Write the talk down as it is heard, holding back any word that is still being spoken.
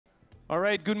All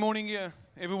right, good morning,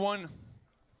 everyone.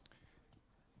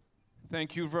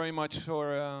 Thank you very much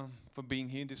for being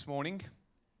here this morning.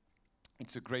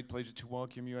 It's a great pleasure to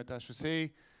welcome you at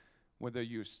HEC, whether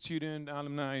you're a student,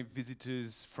 alumni,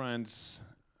 visitors, friends,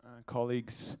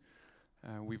 colleagues.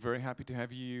 We're very happy to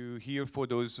have you here for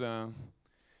those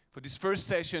for this first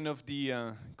session of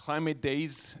the Climate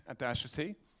Days at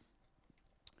HEC.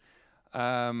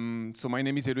 So my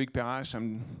name is Eric Perrache.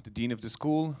 I'm the dean of the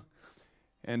school.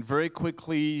 And very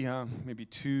quickly, maybe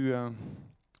two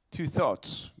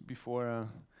thoughts before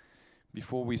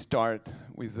we start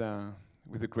with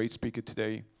a great speaker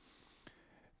today.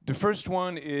 The first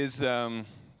one is when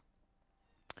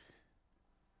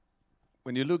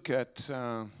you look at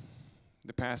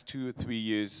the past 2 or 3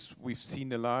 years, we've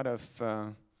seen a lot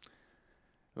of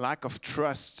lack of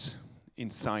trust in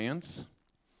science.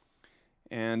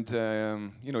 And,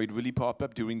 you know, it really popped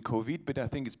up during COVID, but I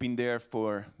think it's been there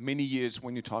for many years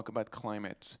when you talk about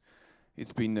climate.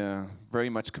 It's been very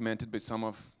much commented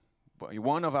by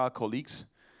one of our colleagues,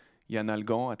 Yann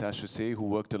Algon at HEC, who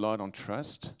worked a lot on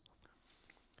trust.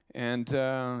 And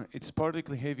it's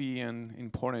particularly heavy and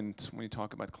important when you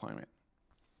talk about climate.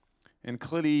 And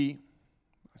clearly,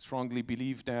 I strongly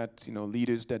believe that, you know,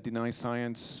 leaders that deny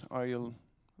science are a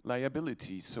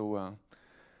liability. So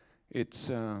it's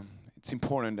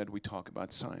important that we talk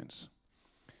about science.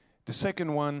 The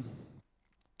second one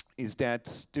is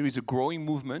that there is a growing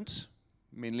movement,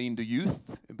 mainly in the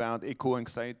youth, about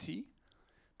eco-anxiety.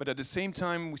 But at the same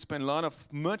time, we spend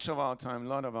much of our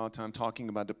time talking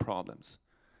about the problems.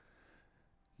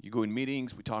 You go in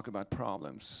meetings, we talk about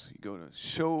problems. You go to a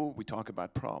show, we talk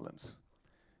about problems.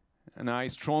 And I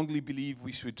strongly believe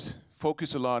we should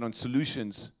focus a lot on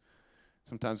solutions,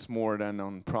 sometimes more than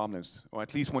on problems. Or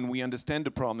at least when we understand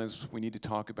the problems, we need to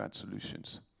talk about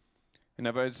solutions. And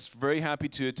I was very happy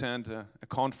to attend a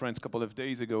conference a couple of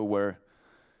days ago where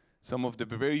some of the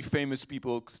very famous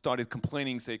people started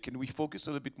complaining, say, can we focus a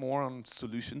little bit more on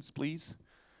solutions, please?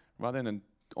 Rather than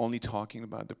only talking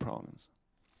about the problems.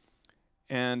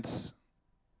 And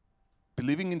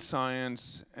believing in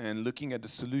science and looking at the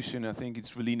solution, I think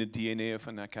it's really in the DNA of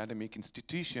an academic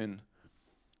institution.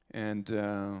 And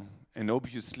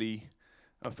obviously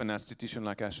of an institution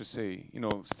like HEC. You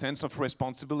know, sense of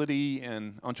responsibility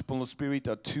and entrepreneurial spirit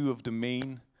are two of the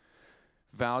main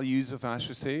values of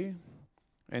HEC,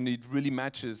 and it really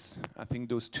matches, I think,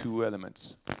 those two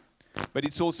elements. But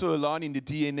it's also a lot in the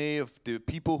DNA of the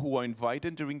people who are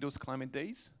invited during those climate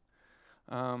days,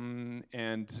 and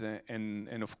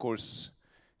of course,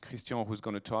 Christian, who's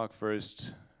going to talk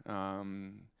first,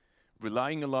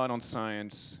 relying a lot on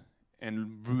science,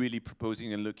 and really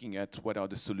proposing and looking at what are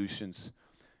the solutions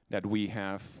that we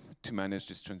have to manage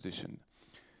this transition.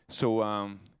 So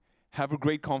have a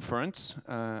great conference.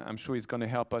 I'm sure it's going to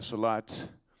help us a lot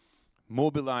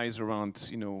mobilize around,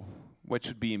 you know, what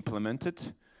should be implemented.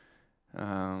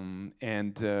 And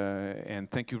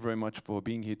thank you very much for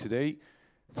being here today.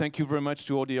 Thank you very much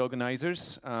to all the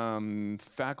organizers,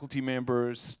 faculty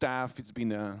members, staff. It's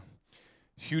been a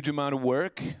huge amount of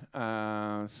work,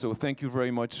 so thank you very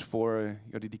much for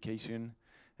your dedication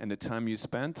and the time you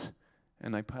spent.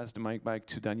 And I pass the mic back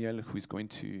to Daniel, who is going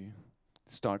to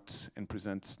start and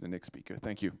present the next speaker.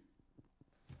 Thank you.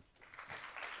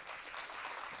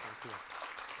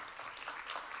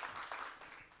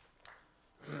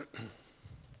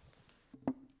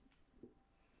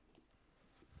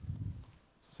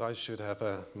 So I should have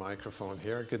a microphone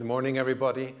here. Good morning,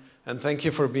 everybody, and thank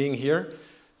you for being here.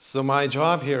 So my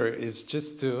job here is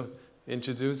just to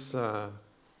introduce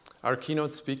our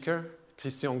keynote speaker,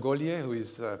 Christian Gollier, who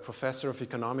is a professor of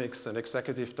economics and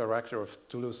executive director of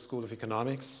Toulouse School of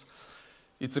Economics.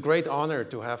 It's a great honor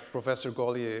to have Professor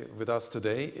Gollier with us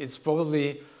today. He's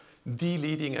probably the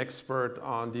leading expert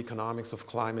on the economics of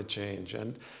climate change.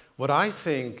 And what I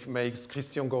think makes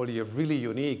Christian Gollier really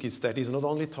unique is that he's not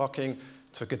only talking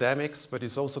to academics, but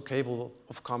he's also capable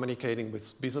of communicating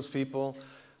with business people,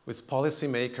 with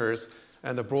policymakers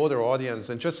and a broader audience.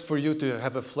 And just for you to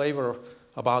have a flavor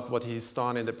about what he's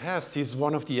done in the past, he's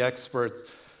one of the experts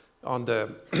on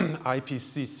the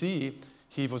IPCC.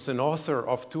 He was an author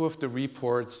of 2 of the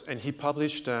reports, and he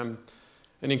published an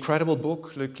incredible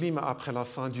book, Le Climat après la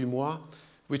fin du mois,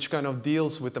 which kind of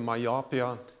deals with the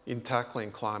myopia in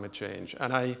tackling climate change.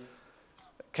 And I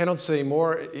cannot say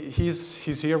more.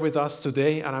 He's here with us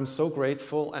today, and I'm so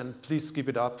grateful. And please give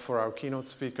it up for our keynote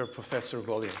speaker, Professor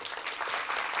Gollier.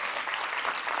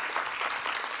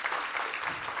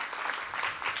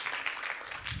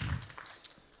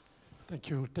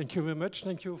 Thank you very much.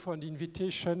 Thank you for the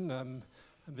invitation. I'm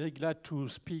I'm very glad to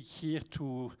speak here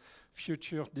to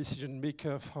future decision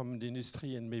makers from the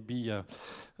industry and maybe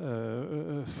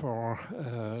for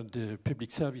the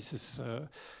public services.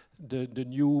 The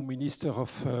new Minister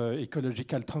of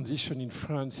Ecological Transition in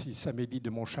France is Amélie de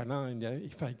Montchalin, and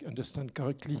if I understand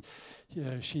correctly,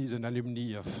 she is an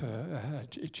alumni of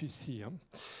HEC.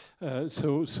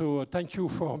 So thank you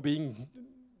for being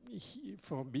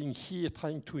here,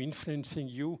 trying to influencing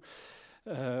you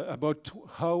about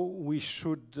how we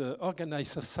should organize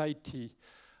society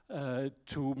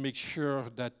to make sure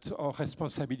that our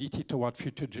responsibility toward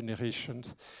future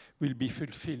generations will be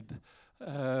fulfilled.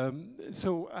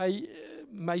 So I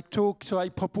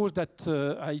propose that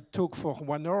I talk for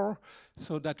 1 hour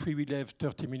so that we will have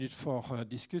 30 minutes for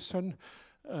discussion.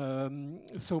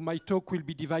 So my talk will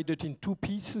be divided in 2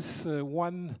 pieces.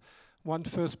 One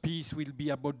first piece will be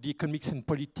about the economics and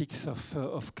politics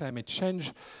of climate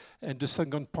change, and the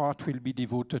second part will be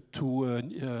devoted to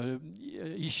an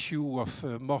issue of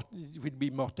will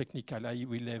be more technical. I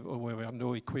will have, however,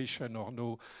 no equation or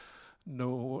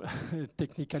no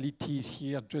technicalities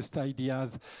here, just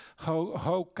ideas.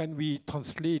 How can we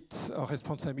translate our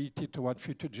responsibility toward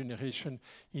future generation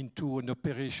into an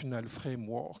operational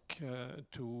framework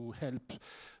to help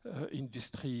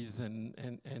industries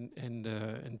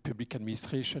and public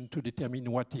administration to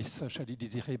determine what is socially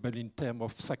desirable in terms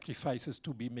of sacrifices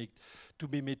to be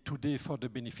made today for the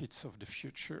benefits of the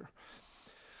future.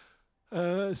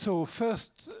 So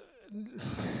first,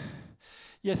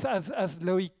 yes, as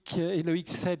Loic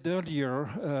said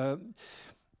earlier,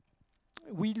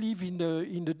 we live in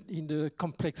a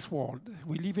complex world.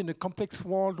 We live in a complex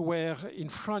world where, in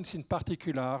France in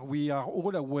particular, we are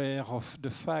all aware of the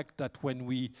fact that when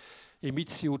we emit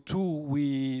CO2,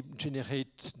 we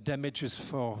generate damages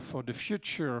for the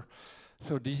future.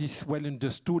 So this is well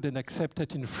understood and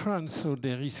accepted in France. So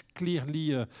there is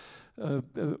clearly a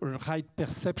right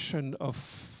perception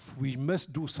of we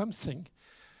must do something.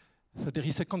 So there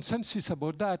is a consensus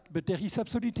about that, but there is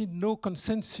absolutely no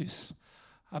consensus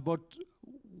about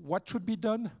what should be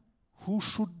done, who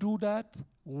should do that,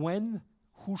 when,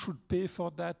 who should pay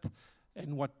for that,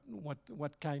 and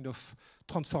what kind of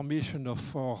transformation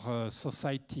of our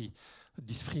society,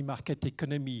 this free market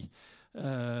economy,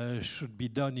 should be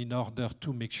done in order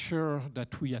to make sure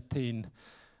that we attain,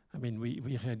 I mean, we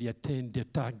really attain the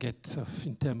target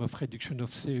in terms of reduction of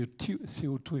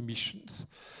CO2 emissions.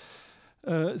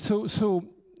 So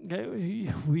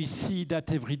we see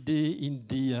that every day in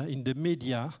the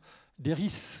media. There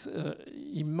is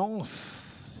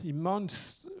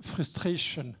immense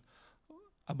frustration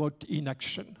about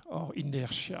inaction or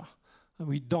inertia.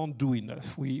 We don't do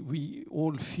enough. We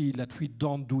all feel that we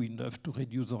don't do enough to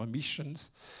reduce our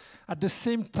emissions. At the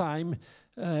same time,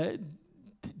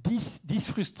 this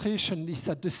frustration is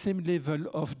at the same level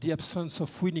of the absence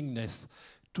of willingness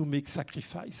to make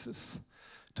sacrifices.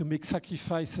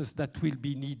 That will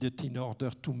be needed in order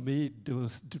to make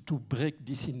to break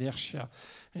this inertia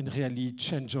and really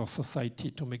change our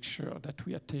society to make sure that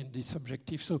we attain this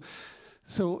objective.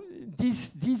 So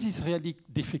this is really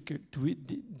difficult.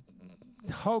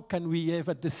 How can we have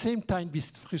at the same time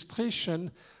this frustration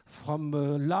from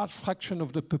a large fraction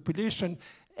of the population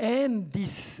and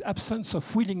this absence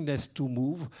of willingness to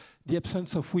move, the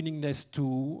absence of willingness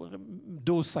to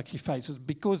those sacrifices?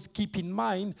 Because keep in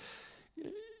mind,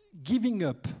 giving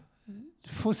up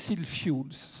fossil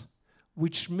fuels,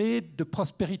 which made the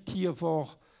prosperity of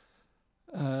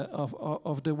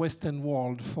the Western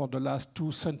world for the last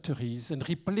 2 centuries, and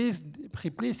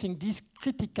replacing this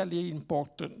critically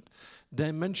important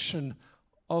dimension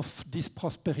of this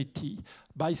prosperity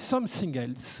by something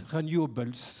else,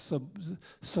 renewables,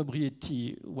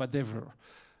 sobriety, whatever,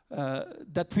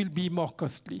 that will be more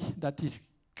costly. That is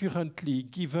currently,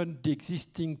 given the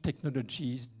existing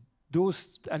technologies,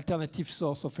 those alternative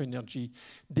sources of energy,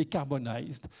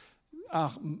 decarbonized,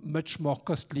 are much more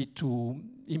costly to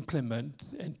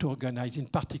implement and to organize, in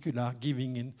particular,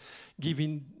 given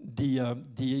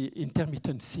the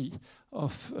intermittency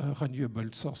of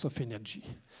renewable source of energy.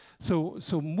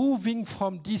 So moving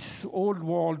from this old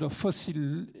world of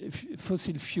fossil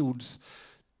fuels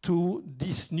to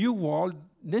this new world,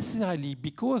 necessarily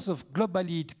because of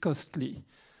globally it's costly.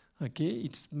 Okay,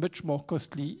 it's much more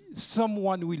costly.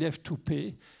 Someone will have to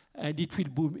pay, and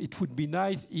it would be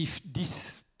nice if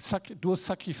those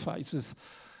sacrifices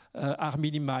are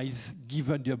minimized,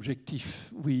 given the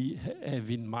objective we have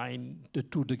in mind, the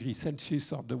 2 degrees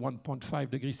Celsius or the 1.5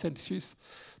 degrees Celsius.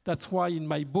 That's why in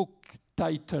my book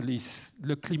title is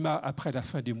Le Climat après la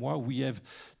fin du mois. We have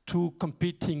 2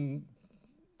 competing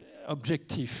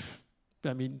objectives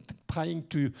I mean, trying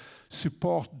to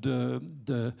support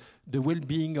the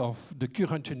well-being of the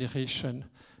current generation,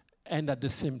 and at the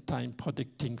same time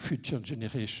protecting future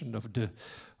generation of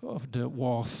the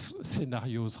worst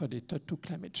scenarios related to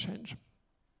climate change.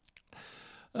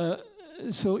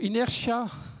 So inertia,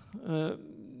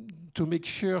 to make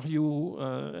sure you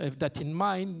have that in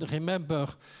mind, remember,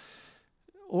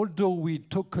 although we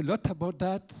talk a lot about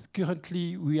that,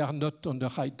 currently we are not on the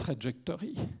right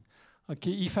trajectory.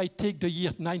 Okay, if I take the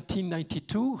year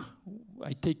 1992,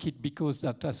 I take it because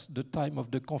that was the time of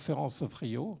the Conference of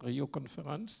Rio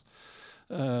Conference,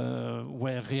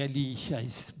 where really I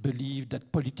believe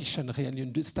that politicians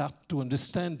really start to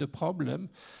understand the problem.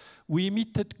 We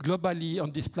emitted globally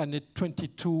on this planet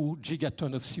 22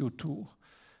 gigatons of CO2.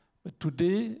 But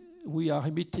today, we are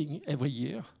emitting every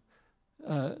year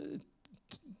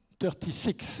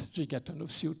 36 gigatons of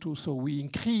CO2. So we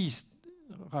increased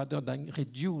rather than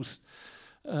reduced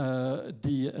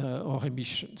our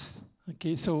emissions.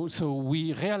 Okay, so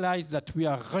we realize that we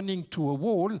are running to a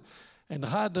wall, and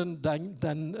rather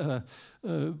than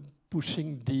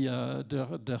pushing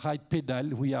the right pedal,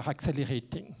 we are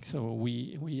accelerating. So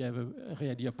we have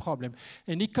really a problem.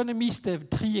 And economists have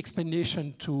three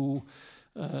explanations to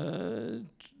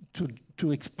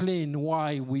explain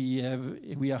why we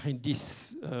are in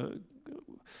this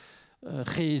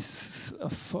race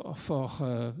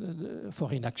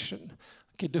for inaction.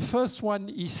 Okay, the first one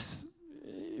is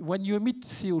when you emit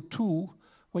CO2.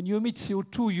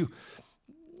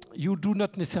 You do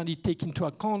not necessarily take into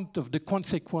account of the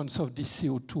consequence of this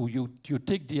CO2. You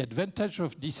take the advantage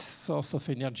of this source of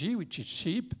energy, which is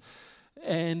cheap,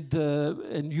 and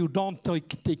you don't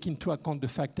take into account the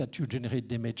fact that you generate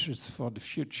damages for the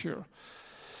future.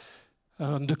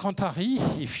 On the contrary,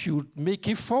 if you make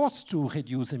efforts to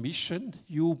reduce emission,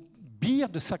 you bear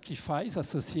the sacrifice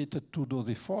associated to those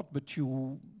efforts, but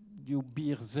you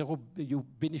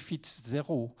benefit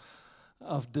zero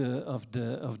of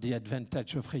the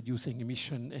advantage of reducing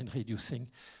emission and reducing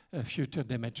future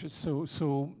damages.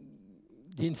 So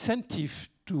the incentive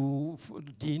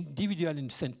the individual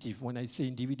incentive, when I say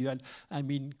individual, I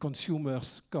mean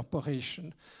consumers,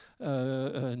 corporations,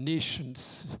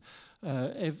 nations.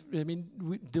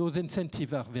 Those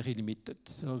incentives are very limited.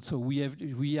 So we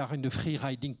are in a free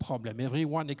riding problem.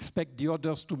 Everyone expects the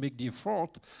others to make the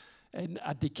effort, and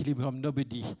at the equilibrium,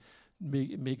 nobody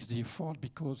makes the effort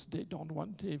because they don't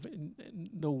want.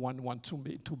 No one wants to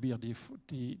bear the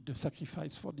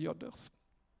sacrifice for the others.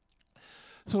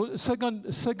 So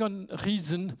second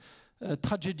reason,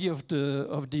 tragedy of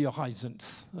the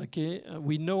horizons. Okay,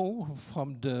 we know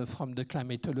from the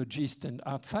climatologists and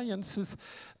earth sciences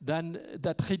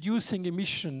that reducing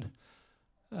emission,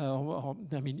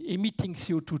 emitting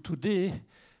CO2 today,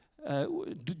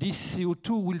 this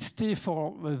CO2 will stay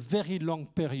for a very long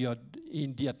period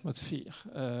in the atmosphere,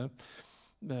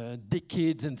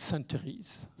 decades and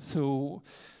centuries. So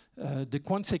the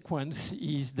consequence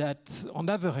is that, on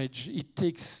average, it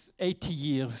takes 80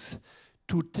 years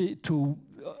to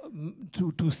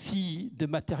see the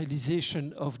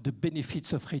materialization of the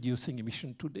benefits of reducing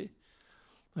emission today.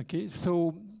 Okay,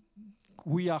 so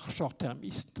we are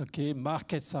short-termist. Okay,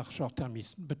 markets are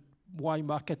short-termist, but why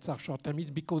markets are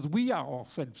short-termist? Because we are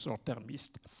ourselves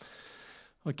short-termist.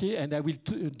 Okay, and I will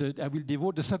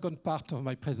devote the second part of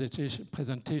my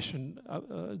presentation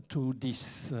to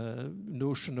this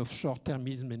notion of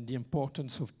short-termism and the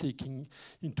importance of taking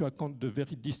into account the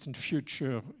very distant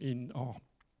future in our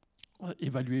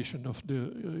evaluation of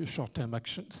the short-term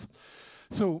actions.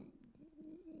 So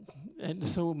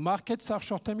markets are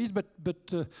short-termist,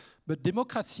 but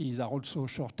democracies are also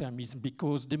short-termist,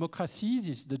 because democracies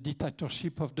is the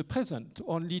dictatorship of the present.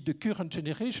 Only the current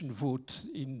generation vote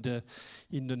in the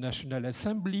National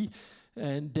Assembly,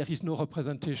 and there is no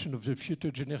representation of the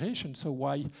future generation. So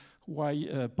why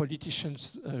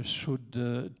politicians should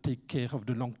take care of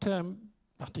the long term,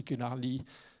 particularly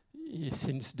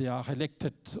since they are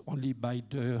elected only by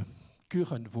the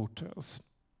current voters.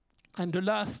 And the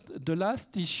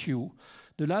last issue,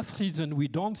 the last reason we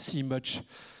don't see much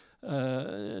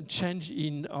change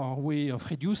in our way of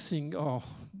reducing our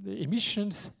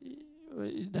emissions,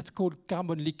 that's called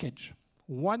carbon leakage.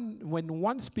 When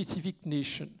one specific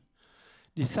nation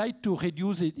decides to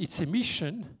reduce its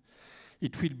emission,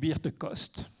 it will bear the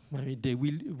cost. We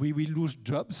will lose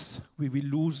jobs, we will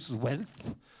lose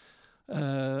wealth,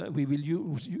 we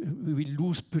will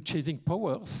lose purchasing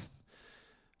powers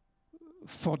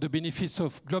for the benefits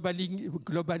of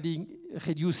globally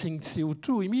reducing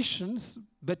CO2 emissions,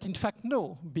 but in fact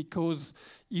no, because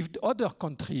if the other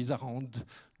countries around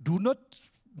do not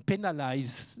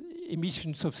penalize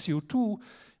emissions of CO2,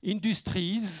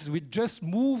 industries will just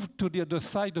move to the other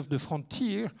side of the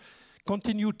frontier,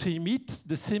 continue to emit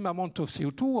the same amount of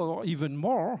CO2 or even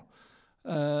more,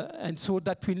 and so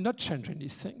that will not change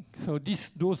anything. So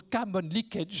those carbon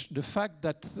leakage, the fact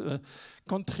that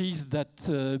countries that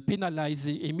penalize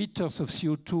the emitters of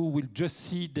CO2 will just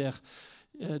see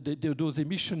those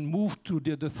emissions move to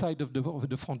the other side of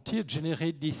the frontier,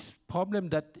 generate this problem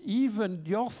that even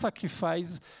your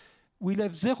sacrifice will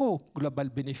have zero global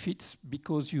benefits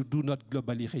because you do not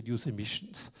globally reduce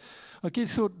emissions. Okay,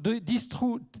 so these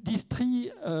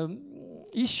three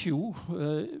issues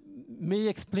may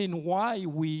explain why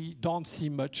we don't see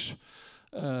much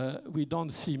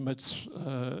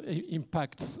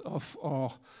impact of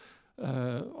our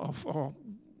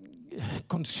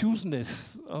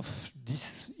consciousness of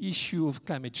this issue of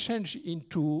climate change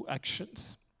into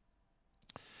actions.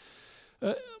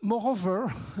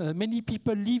 Moreover, many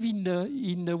people live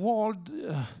in a world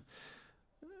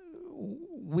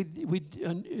with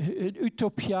an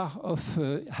utopia of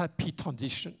happy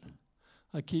transition.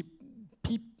 Okay,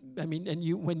 I mean, and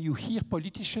when you hear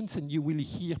politicians, and you will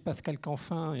hear Pascal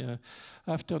Canfin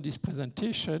after this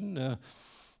presentation,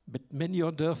 but many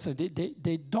others,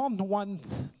 they don't want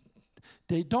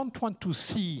to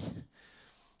see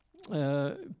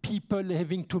people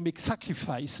having to make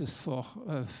sacrifices for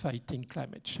fighting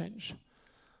climate change.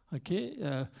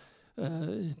 Okay,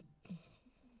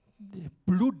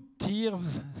 blood,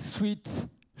 tears, sweat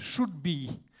should be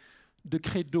the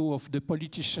credo of the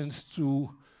politicians to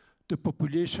the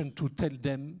population, to tell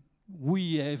them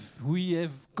we have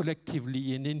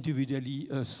collectively and individually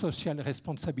a social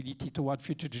responsibility toward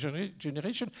future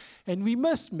generation, and we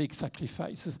must make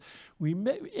sacrifices.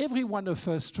 Every one of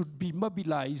us should be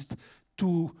mobilized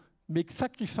to make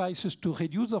sacrifices to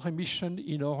reduce our emission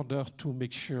in order to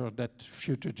make sure that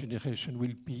future generation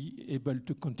will be able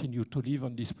to continue to live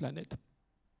on this planet.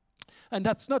 And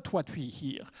that's not what we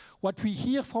hear. What we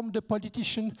hear from the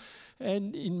politicians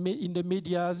and in the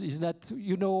media is that,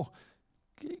 you know,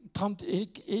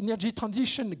 energy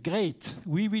transition, great.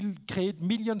 We will create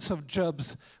millions of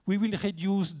jobs. We will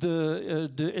reduce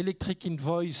the electric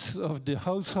invoice of the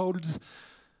households,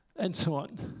 and so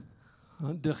on.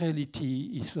 And the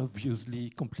reality is obviously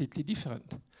completely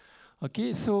different.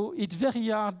 Okay, so it's very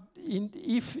hard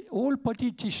if all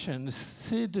politicians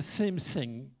say the same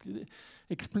thing,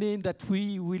 explain that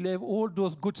we will have all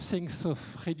those good things of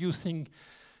reducing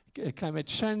climate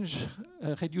change,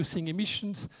 reducing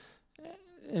emissions.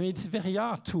 I mean, it's very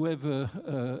hard to have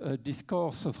a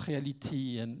discourse of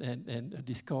reality and a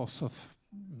discourse of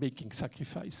making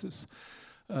sacrifices.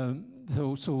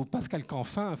 So Pascal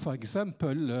Canfin, for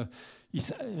example,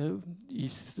 is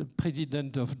the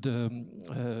president of the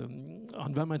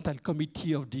Environmental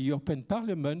Committee of the European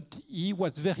Parliament. He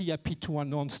was very happy to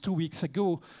announce 2 weeks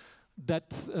ago that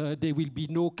there will be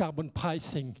no carbon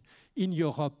pricing in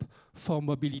Europe for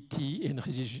mobility and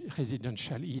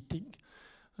residential heating.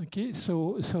 Okay,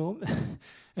 so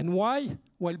and why?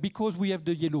 Well, because we have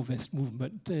the Yellow Vest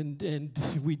movement, and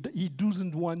he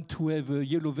doesn't want to have a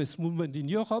Yellow Vest movement in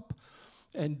Europe,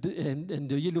 and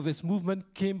the Yellow Vest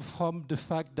movement came from the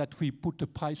fact that we put a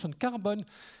price on carbon.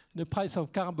 The price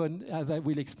of carbon, as I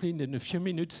will explain in a few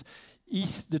minutes,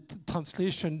 is the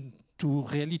translation to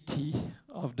reality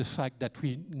of the fact that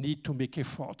we need to make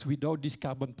efforts. Without this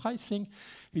carbon pricing,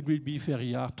 it will be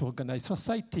very hard to organize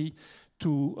society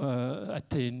to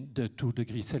attain the 2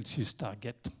 degrees Celsius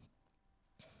target.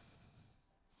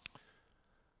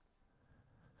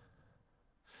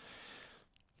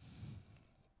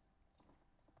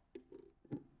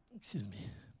 Excuse me.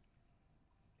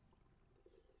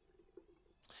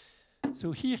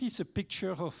 So here is a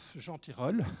picture of Jean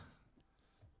Tirole.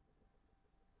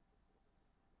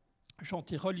 Jean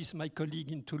Tirole is my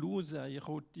colleague in Toulouse. I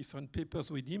wrote different papers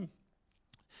with him.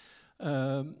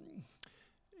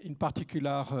 In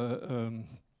particular,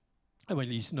 well,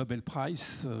 his Nobel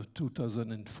Prize,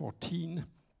 2014.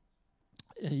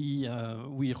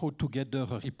 We wrote together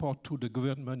a report to the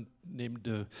government named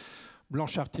the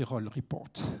Blanchard-Tirole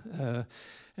report.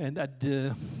 And at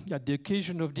the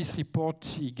occasion of this report,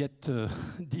 he get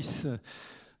this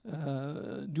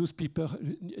newspaper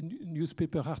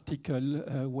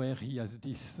article where he has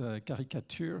this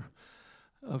caricature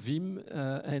of him,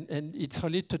 and it's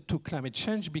related to climate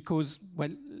change because,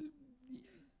 well,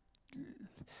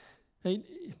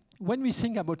 when we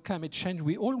think about climate change,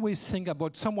 we always think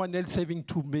about someone else having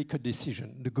to make a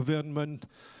decision, the government,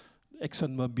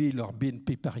 ExxonMobil or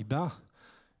BNP Paribas.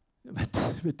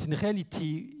 But in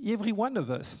reality, every one of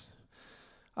us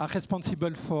are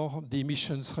responsible for the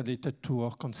emissions related to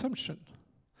our consumption.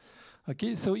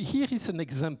 Okay, so here is an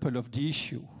example of the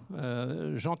issue.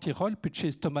 Jean Tirole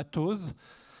purchased tomatoes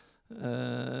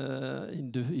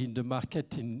in the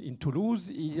market in Toulouse.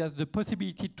 He has the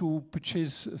possibility to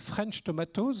purchase French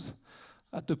tomatoes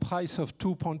at the price of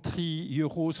 2.3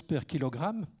 euros per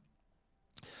kilogram,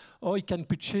 or he can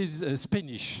purchase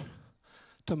Spanish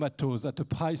tomatoes at a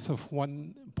price of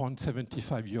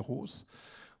 1.75 euros.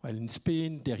 Well, in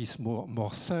Spain, there is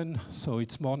more sun, so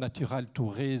it's more natural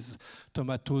to raise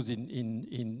tomatoes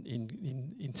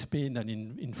in Spain than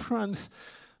in France.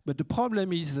 But the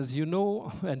problem is, as you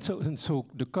know, and so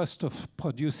the cost of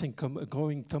producing,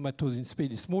 growing tomatoes in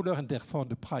Spain is smaller, and therefore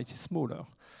the price is smaller.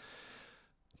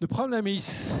 The problem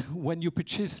is, when you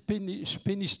purchase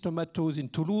Spanish tomatoes in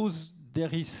Toulouse,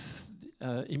 there is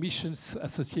emissions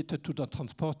associated to the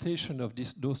transportation of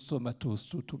those tomatoes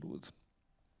to Toulouse.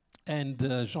 And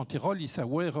Jean Tirole is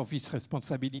aware of his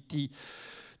responsibility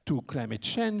to climate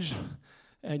change,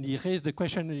 and he raised the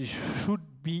question: should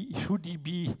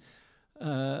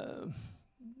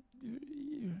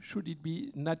it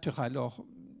be natural or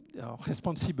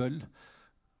responsible,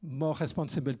 more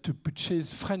responsible to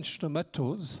purchase French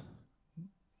tomatoes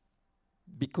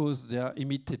because they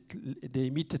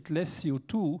emitted less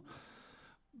CO2?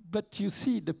 But you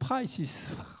see, the price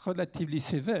is relatively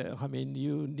severe. I mean,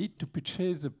 you need to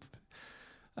purchase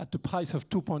at the price of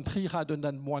 2.3 rather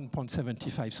than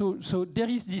 1.75. So there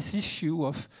is this issue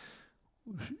of,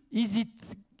 is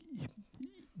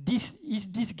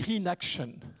this green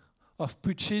action of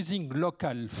purchasing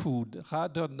local food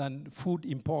rather than food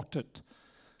imported,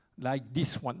 like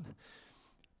this one,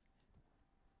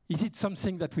 is it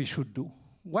something that we should do?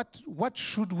 What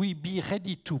should we be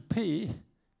ready to pay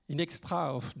in extra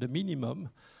of the minimum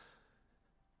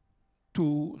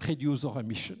to reduce our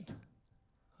emission?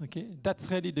 Okay, that's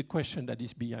really the question that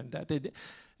is behind that.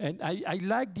 And I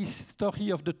like this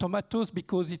story of the tomatoes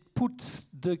because it puts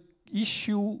the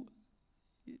issue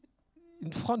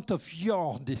in front of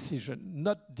your decision,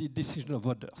 not the decision of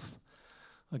others.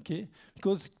 Okay,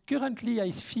 because currently I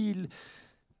feel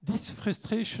this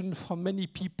frustration from many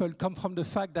people come from the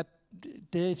fact that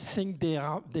they think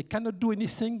they cannot do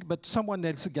anything, but someone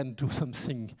else can do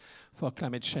something for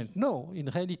climate change. No,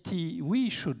 in reality, we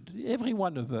should, every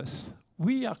one of us,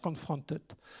 we are confronted.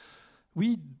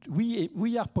 We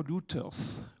are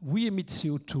polluters. We emit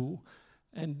CO2,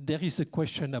 and there is a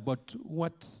question about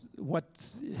what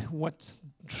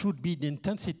should be the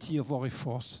intensity of our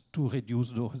efforts to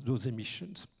reduce those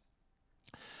emissions.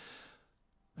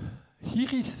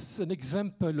 Here is an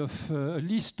example of a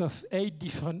list of 8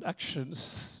 different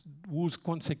actions whose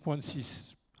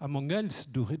consequences, among else,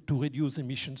 to reduce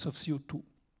emissions of CO2.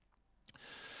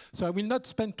 So I will not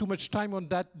spend too much time on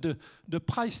that. The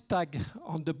price tag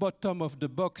on the bottom of the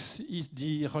box is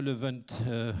the relevant,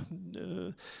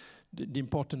 the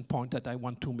important point that I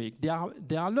want to make. There are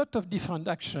a lot of different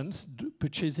actions.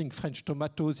 Purchasing French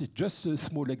tomatoes is just a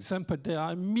small example. There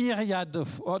are a myriad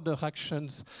of other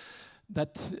actions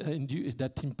that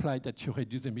imply that you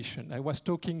reduce emission. I was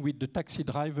talking with the taxi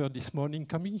driver this morning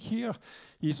coming here.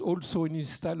 He's also an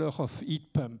installer of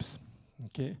heat pumps.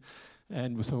 Okay.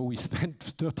 And so we spent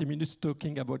 30 minutes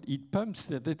talking about heat pumps.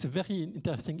 That's a very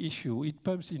interesting issue. Heat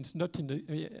pumps is not in the,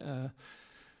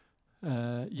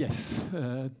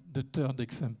 the third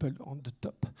example on the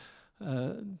top.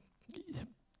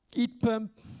 Heat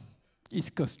pump is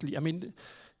costly. I mean,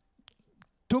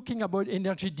 talking about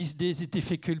energy these days is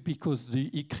difficult because the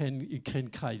Ukraine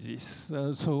crisis.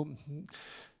 So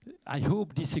I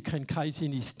hope this Ukraine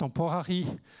crisis is temporary.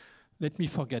 Let me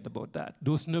forget about that.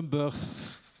 Those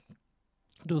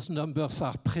numbers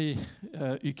are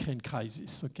pre-Ukraine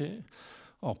crisis, okay?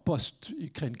 Or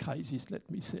post-Ukraine crisis, let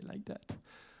me say like that.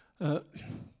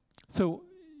 So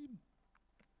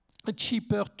it's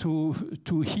cheaper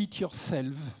to heat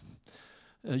yourself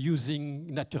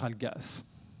using natural gas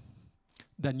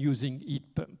than using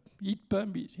heat pump. Heat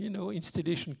pump, you know,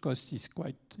 installation cost is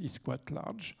quite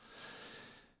large.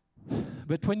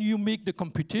 But when you make the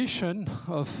computation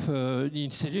of the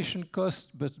installation cost,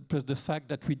 but plus the fact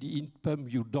that with the heat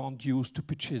pump you don't use to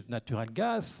purchase natural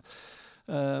gas,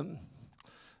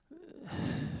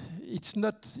 it's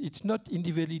not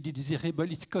individually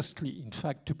desirable. It's costly, in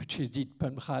fact, to purchase the heat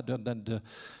pump rather than the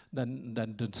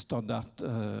standard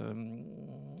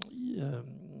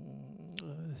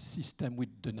system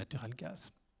with the natural gas.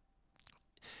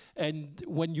 And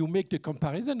when you make the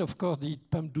comparison, of course, the heat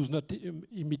pump does not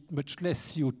emit much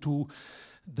less CO2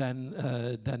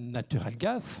 than natural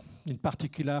gas, in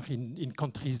particular in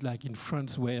countries like in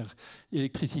France, where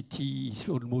electricity is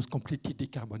almost completely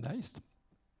decarbonized.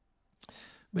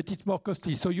 But it's more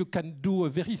costly, so you can do a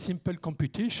very simple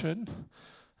computation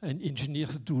and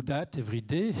engineers do that every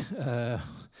day,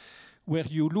 where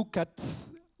you look at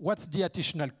what's the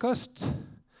additional cost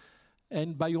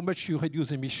and by how much you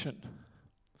reduce emission.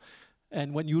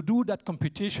 And when you do that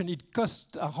computation, it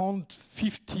costs around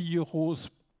 50 euros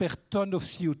per ton of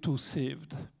CO2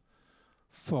 saved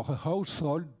for a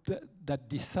household that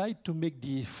decide to make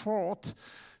the effort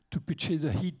to purchase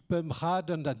a heat pump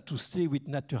rather than to stay with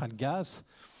natural gas.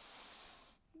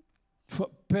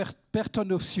 Per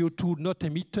ton of CO2 not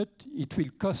emitted, it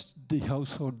will cost the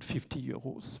household 50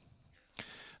 euros.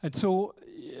 And so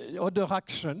other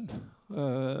action,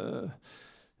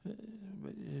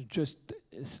 just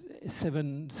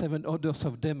seven others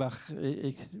of them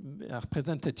are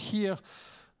presented here.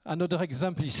 Another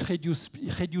example is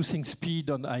reducing speed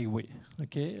on highway.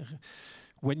 Okay,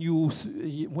 when you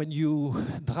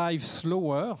drive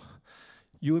slower,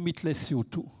 you emit less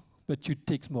CO2, but it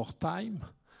takes more time,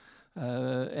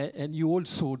 and you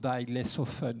also die less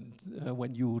often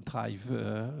when you drive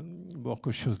more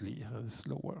cautiously,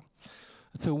 slower.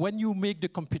 So when you make the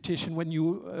computation, when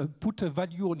you put a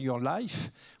value on your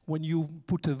life, when you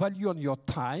put a value on your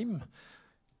time,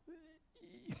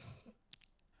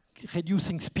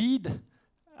 reducing speed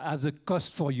has a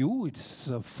cost for you. It's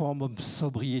a form of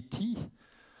sobriety.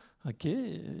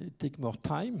 Okay, take more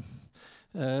time,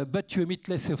 but you emit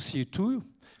less of CO2.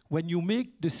 When you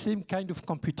make the same kind of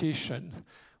computation,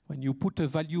 when you put a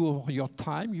value on your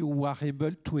time, you are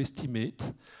able to estimate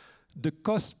the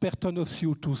cost per ton of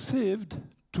CO2 saved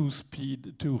to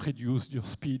reduce your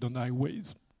speed on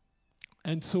highways.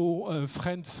 And so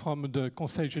friends from the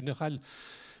Conseil Général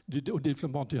au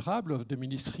Développement Durable of the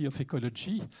Ministry of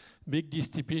Ecology make the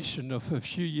estimation of a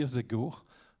few years ago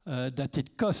that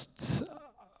it costs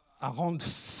around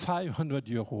 500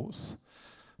 euros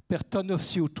per ton of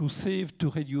CO2 saved to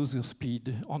reduce your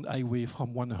speed on highway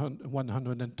from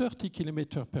 130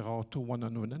 km per hour to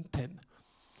 110.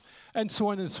 And so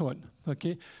on and so on.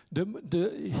 Okay,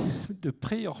 the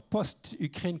pre or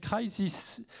post-Ukraine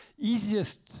crisis,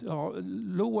 easiest or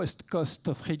lowest cost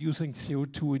of reducing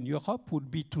CO2 in Europe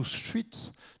would be to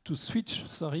switch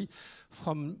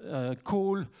from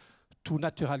coal to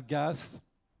natural gas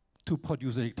to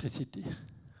produce electricity.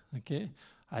 Okay,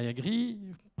 I agree.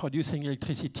 Producing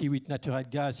electricity with natural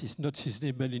gas is not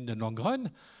sustainable in the long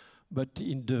run, but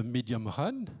in the medium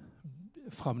run,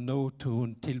 from now to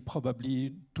until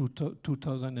probably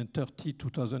 2030,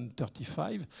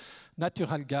 2035,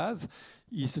 natural gas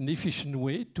is an efficient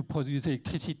way to produce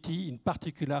electricity, in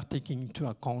particular taking into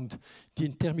account the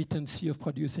intermittency of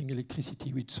producing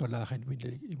electricity with solar and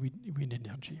wind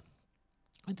energy.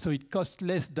 And so it costs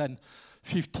less than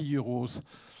 50 euros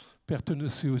per ton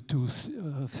of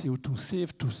CO2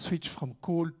 saved to switch from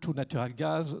coal to natural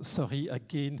gas. Sorry,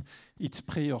 again, it's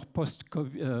pre or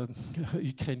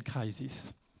post-Ukraine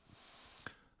crisis.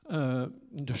 In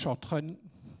the short run,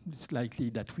 it's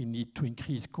likely that we need to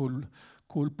increase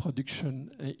coal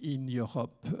production in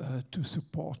Europe to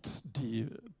support the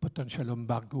potential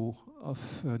embargo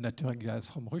of natural gas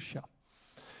from Russia.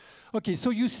 Okay,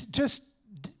 so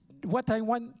what I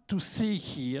want to say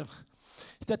here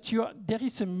that there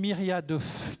is a myriad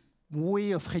of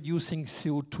ways of reducing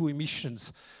CO2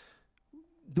 emissions.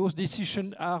 Those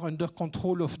decisions are under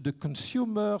control of the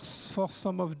consumers for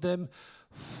some of them,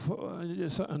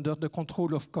 under the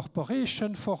control of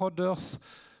corporations for others,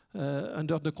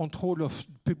 under the control of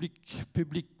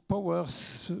public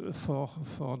powers for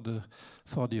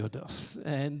the others.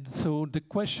 And so the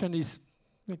question is,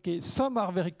 okay, some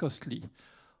are very costly,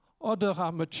 others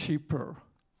are much cheaper.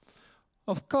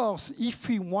 Of course, if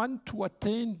we want to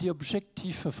attain the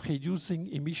objective of reducing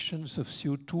emissions of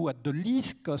CO2 at the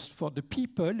least cost for the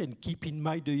people, and keep in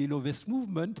mind the Yellow Vest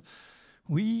movement,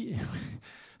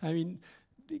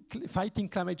 fighting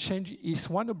climate change is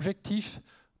one objective,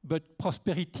 but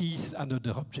prosperity is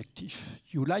another objective.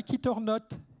 You like it or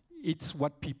not, it's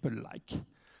what people like.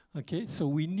 Okay, so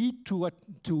we need to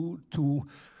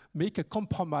make a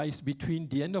compromise between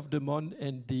the end of the month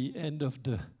and the end of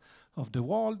the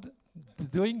world.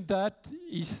 Doing that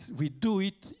we do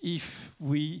it if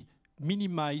we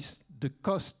minimize the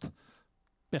cost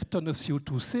per ton of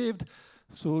CO2 saved.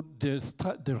 So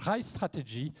the right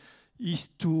strategy is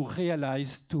to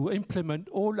implement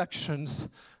all actions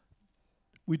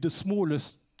with the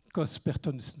smallest cost per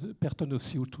ton of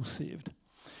CO2 saved.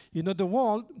 In other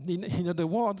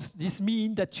words, this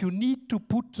means that you need to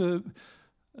put a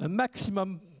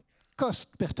maximum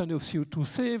cost per ton of CO2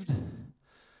 saved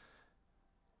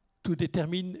to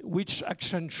determine which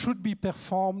action should be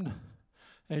performed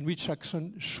and which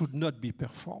action should not be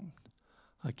performed.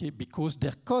 Okay, because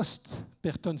their cost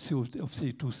per ton of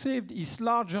CO2 saved is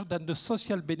larger than the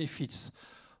social benefits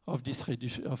of this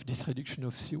reduction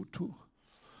of CO2.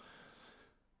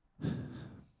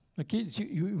 Okay, so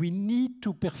we need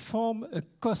to perform a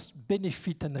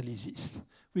cost-benefit analysis.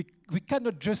 We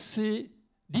cannot just say,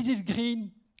 this is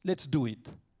green, let's do it.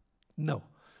 No.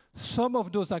 Some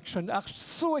of those actions are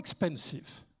so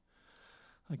expensive.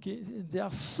 Okay, they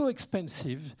are so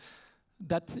expensive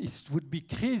that it would be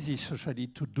crazy socially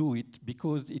to do it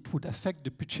because it would affect the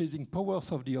purchasing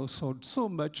powers of the household so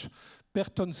much per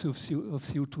ton of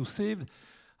CO2 saved,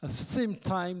 at the same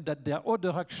time that there are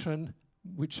other actions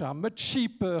which are much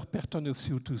cheaper per ton of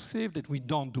CO2 saved that we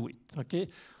don't do it. Okay,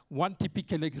 one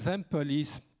typical example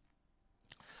is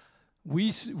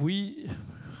we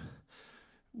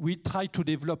try to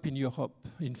develop in Europe,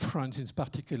 in France in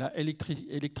particular,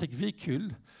 electric vehicle.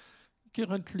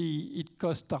 Currently, it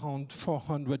costs around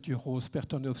 400 euros per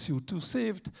ton of CO2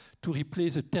 saved to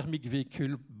replace a thermic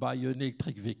vehicle by an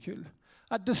electric vehicle.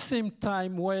 At the same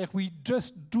time, where we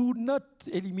just do not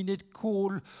eliminate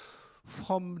coal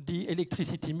from the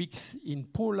electricity mix in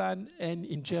Poland and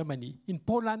in Germany. In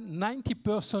Poland,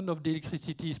 90% of the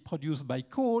electricity is produced by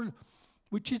coal,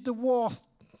 which is the worst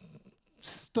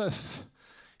stuff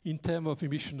in terms of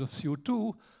emission of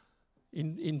CO2.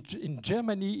 In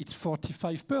Germany, it's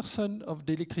 45% of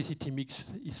the electricity mix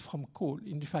is from coal.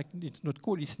 In fact, it's not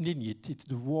coal, it's lignite. It's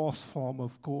the worst form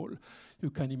of coal you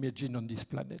can imagine on this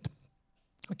planet.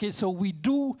 Okay, so we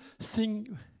do things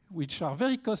which are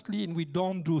very costly, and we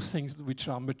don't do things which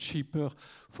are much cheaper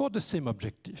for the same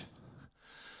objective.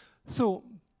 So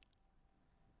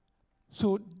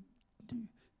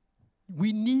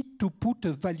we need to put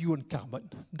a value on carbon.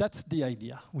 That's the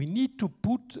idea. We need to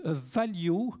put a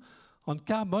value on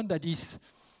carbon that is,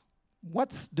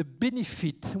 what's the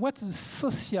benefit, what's the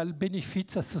social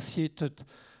benefits associated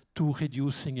to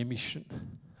reducing emission?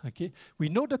 Okay, we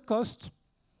know the cost,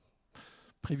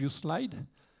 previous slide.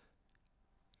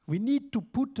 We need to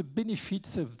put the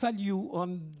benefits, a value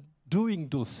on doing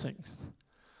those things.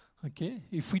 Okay,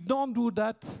 if we don't do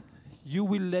that, you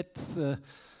will let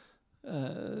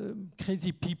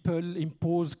crazy people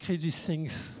impose crazy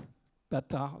things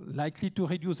that are likely to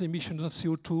reduce emissions of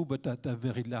CO2, but at a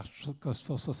very large cost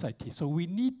for society. So we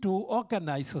need to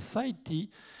organize society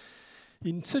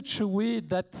in such a way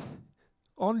that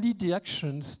only the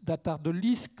actions that are the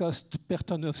least cost per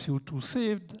ton of CO2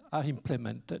 saved are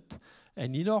implemented.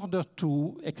 And in order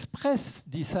to express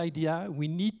this idea, we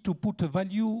need to put a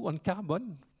value on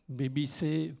carbon, maybe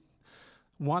say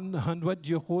 100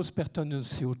 euros per ton of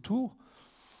CO2,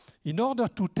 in order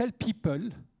to tell people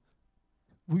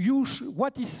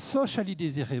what is socially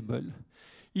desirable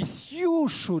is you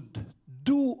should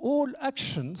do all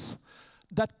actions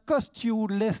that cost you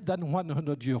less than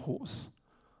 100 euros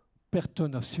per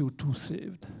ton of CO2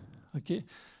 saved. Okay,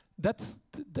 that's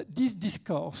this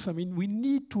discourse. I mean, we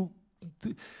need to.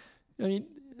 I mean,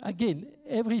 again,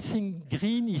 everything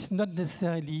green is not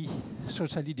necessarily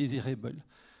socially desirable.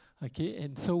 Okay,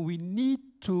 and so we need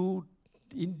to,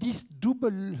 in this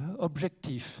double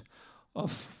objective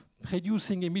of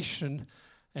reducing emission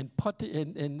and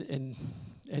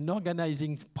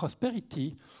organizing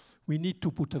prosperity, we need to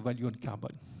put a value on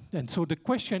carbon. And so the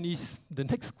question is, the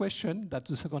next question, that's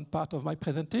the second part of my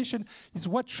presentation, is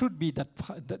what should be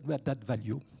that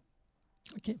value?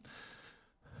 Okay.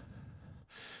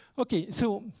 Okay,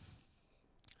 so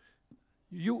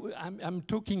I'm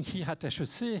talking here at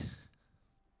HEC,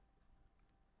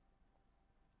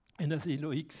 and as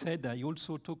Eloïc said, I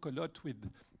also talk a lot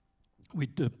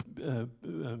with the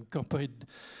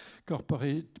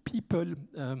corporate people.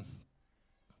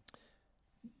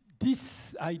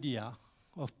 This idea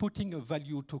of putting a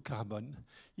value to carbon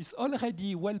is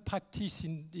already well practiced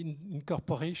in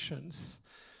corporations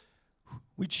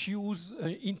which use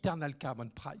an internal carbon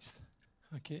price.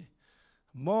 Okay,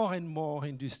 more and more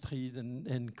industries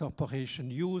and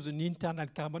corporations use an internal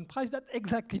carbon price. That's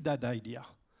exactly that idea.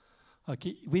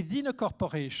 Okay, within a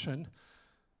corporation,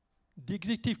 the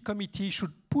executive committee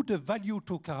should put a value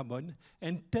to carbon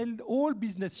and tell all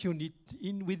business units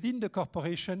within the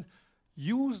corporation,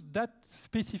 use that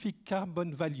specific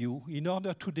carbon value in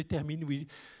order to determine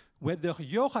whether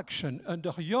your action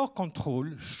under your control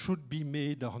should be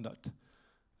made or not.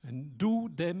 And do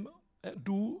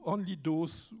only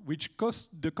those which cost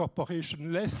the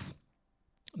corporation less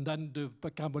than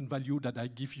the carbon value that I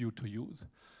give you to use,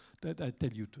 that I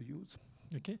tell you to use.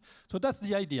 Okay, so that's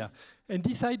the idea. And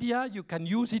this idea, you can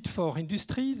use it for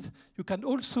industries. You can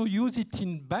also use it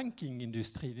in banking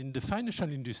industry, in the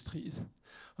financial industries.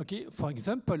 Okay, for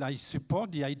example, I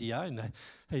support the idea, and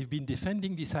I've been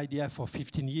defending this idea for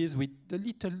 15 years with a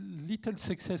little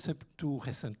success up to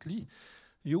recently.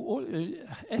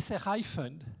 SRI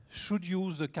fund should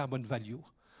use the carbon value.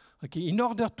 Okay, in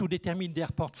order to determine their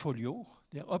portfolio,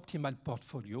 their optimal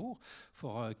portfolio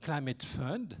for a climate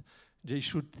fund, they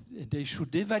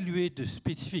should evaluate the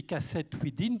specific asset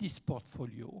within this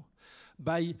portfolio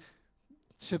by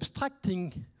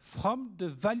subtracting from the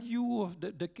value of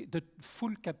the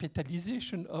full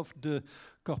capitalization of the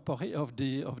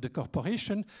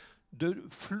corporation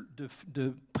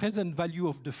the present value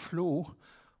of the flow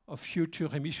of future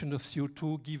emission of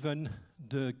CO2 given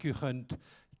the current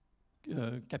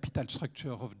capital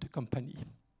structure of the company.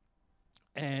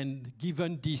 And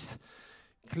given this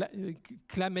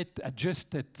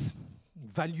climate-adjusted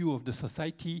value of the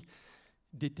society,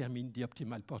 determine the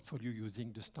optimal portfolio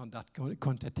using the standard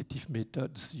quantitative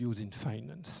methods used in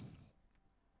finance.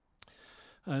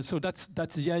 So that's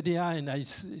the idea, and I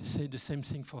say the same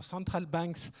thing for central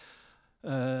banks.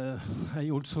 I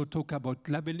also talk about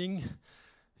labeling.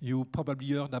 You probably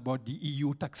heard about the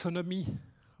EU taxonomy,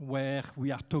 where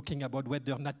we are talking about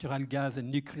whether natural gas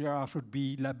and nuclear should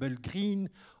be labeled green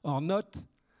or not.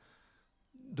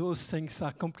 Those things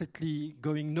are completely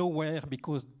going nowhere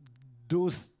because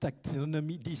this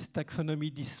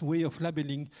taxonomy, this way of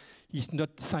labeling is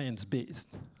not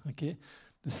science-based, okay?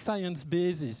 The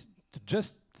science-based is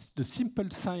just the simple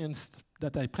science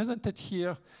that I presented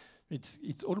here.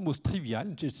 It's almost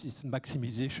trivial, just it's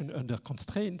maximization under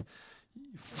constraint.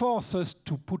 Force us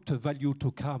to put a value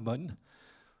to carbon,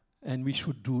 and we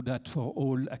should do that for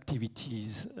all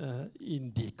activities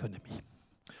in the economy.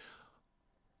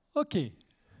 Okay,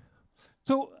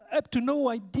 so up to now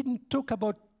I didn't talk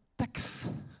about tax,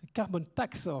 carbon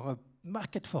tax or a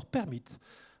market for permits.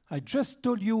 I just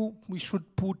told you we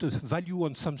should put a value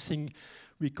on something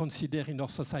we consider in our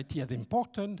society as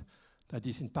important, that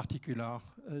is in particular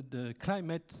the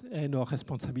climate and our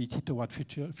responsibility toward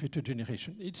future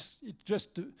generation. It's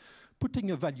just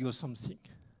putting a value on something.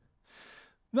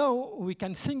 Now we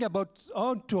can think about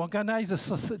how to organize a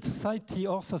society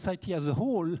or society as a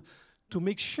whole to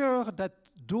make sure that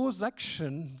those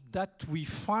actions that we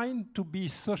find to be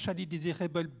socially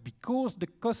desirable because the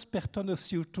cost per ton of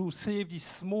CO2 saved is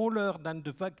smaller than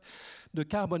the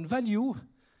carbon value,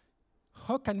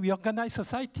 how can we organize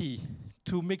society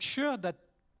to make sure that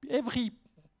every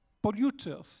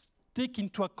polluter take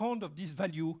into account of this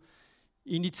value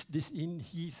in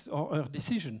his or her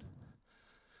decision?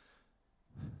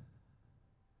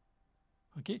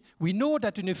 Okay, we know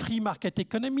that in a free market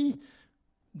economy,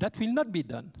 that will not be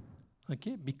done,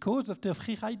 okay, because of the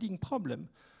free riding problem.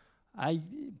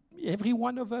 Every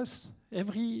one of us,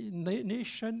 every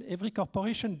nation, every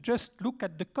corporation, just look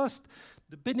at the cost.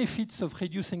 The benefits of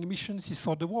reducing emissions is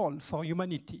for the world, for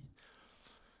humanity.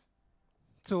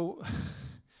 So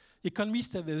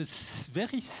economists have a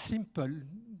very simple,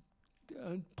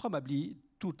 probably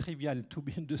too trivial to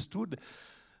be understood.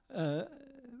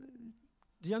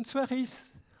 The answer is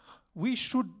we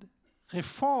should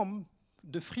reform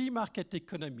the free market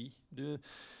economy,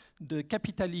 the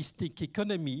capitalistic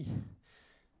economy,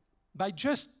 by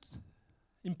just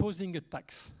imposing a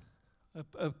tax,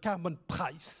 a carbon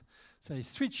price. So I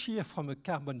switch here from a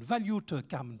carbon value to a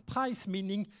carbon price,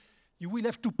 meaning you will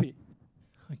have to pay,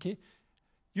 okay?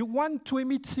 You want to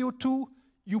emit CO2,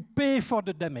 you pay for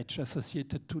the damage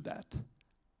associated to that.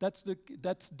 That's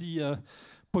the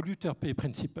polluter pay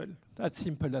principle. That's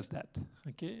simple as that,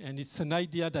 okay? And it's an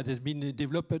idea that has been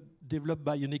developed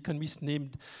by an economist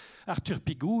named Arthur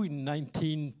Pigou in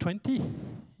 1920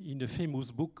 in a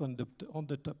famous book on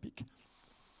the topic.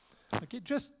 Okay,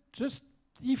 just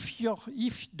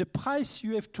if the price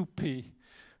you have to pay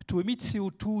to emit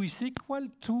CO2 is equal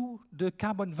to the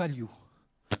carbon value,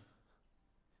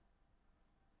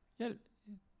 yeah,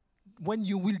 when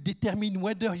you will determine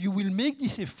whether you will make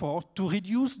this effort to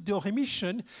reduce your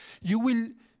emission, you will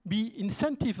be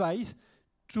incentivized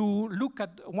to look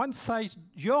at one side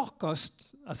your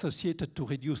costs associated to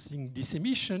reducing this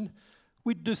emission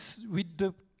with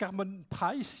the carbon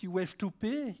price you have to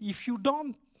pay if you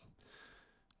don't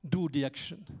do the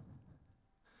action.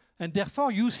 And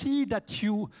therefore you see that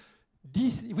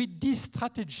with this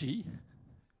strategy,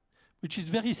 which is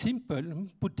very simple,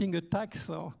 putting a tax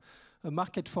or a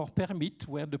market for permit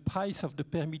where the price of the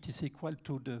permit is equal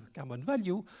to the carbon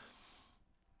value,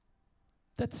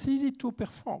 that's easy to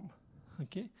perform,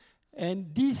 okay? And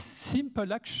this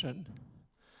simple action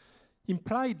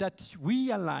implies that we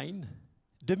align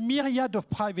the myriad of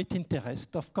private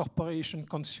interests of corporations,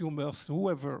 consumers,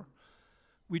 whoever,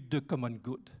 with the common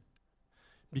good.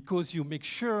 Because you make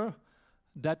sure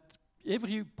that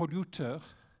every polluter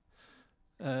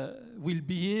will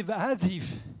behave as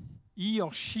if he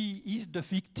or she is the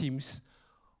victims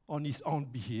on his own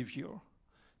behavior.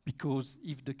 Because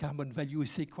if the carbon value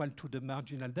is equal to the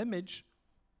marginal damage,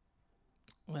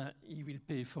 he will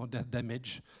pay for that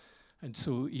damage. And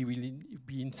so he will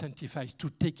be incentivized to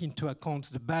take into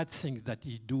account the bad things that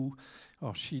he do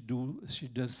or she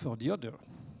does for the other.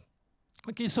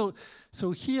 Okay, so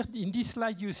here in this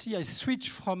slide you see I switch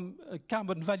from a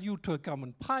carbon value to a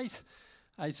carbon price.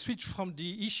 I switch from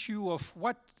the issue of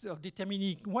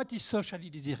determining what is socially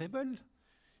desirable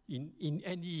in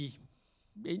any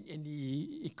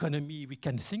economy we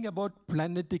can think about,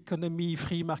 planet economy,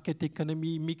 free market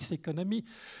economy, mixed economy,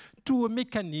 to a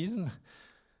mechanism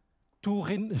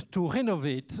to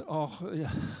renovate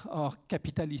our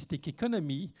capitalistic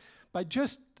economy by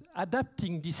just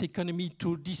adapting this economy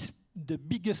to the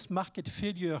biggest market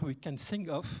failure we can think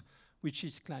of, which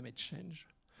is climate change.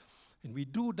 And we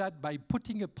do that by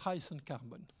putting a price on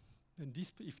carbon. And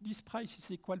if this price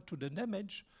is equal to the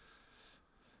damage,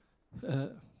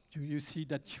 you see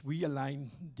that we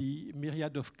align the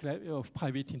myriad of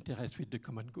private interests with the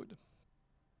common good.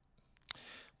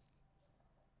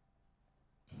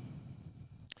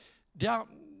 There are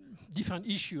different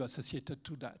issues associated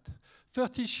to that.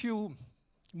 First issue,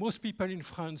 most people in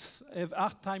France have a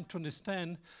hard time to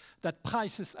understand that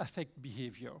prices affect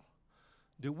behavior.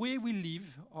 The way we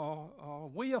live, our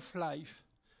way of life,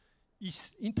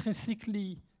 is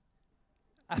intrinsically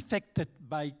affected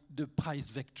by the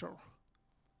price vector.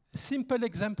 A simple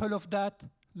example of that,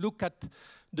 look at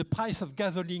the price of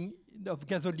gasoline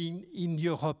in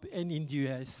Europe and in the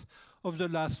US of the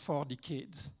last 4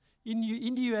 decades.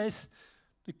 In the US,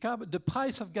 the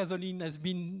price of gasoline has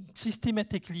been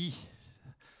systematically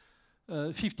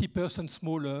 50%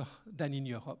 smaller than in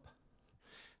Europe.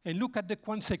 And look at the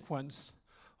consequence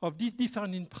of this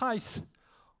difference in price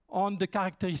on the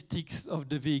characteristics of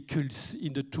the vehicles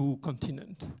in the 2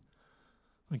 continents.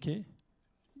 Okay?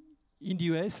 In the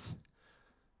US,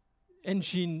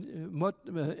 engine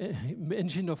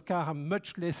of cars are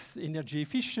much less energy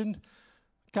efficient,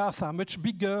 cars are much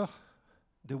bigger,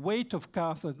 the weight of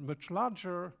cars is much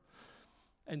larger,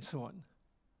 and so on.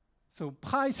 So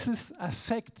prices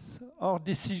affect our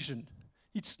decision.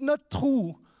 It's not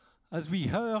true, as we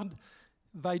heard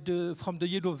from the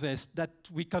yellow vest, that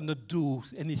we cannot do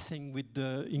anything with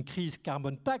the increased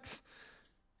carbon tax.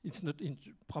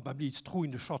 Probably it's true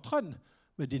in the short run,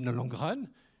 but in the long run,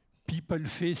 people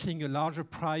facing a larger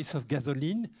price of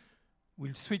gasoline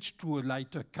will switch to a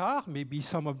lighter car. Maybe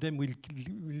some of them will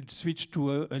switch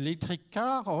to an electric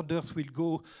car, others will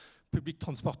go public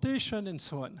transportation, and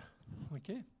so on,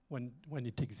 okay, when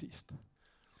it exists.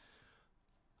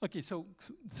 Okay, so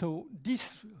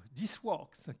this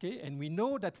works, okay, and we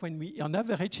know that on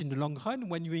average, in the long run,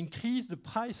 when you increase the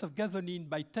price of gasoline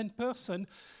by 10%,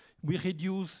 we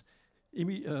reduce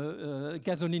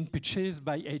gasoline purchase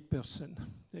by 8%.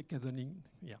 Gasoline,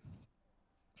 yeah.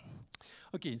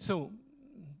 Okay, so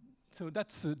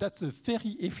that's a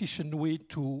very efficient way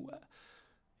to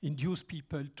induce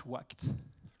people to act.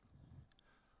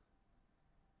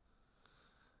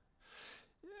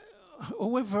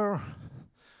 However,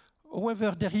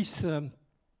 there is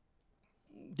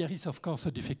of course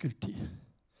a difficulty,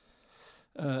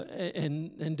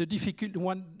 and the difficulty,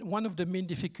 one of the main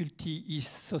difficulty is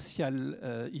social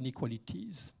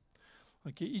inequalities.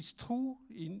 Okay, it's true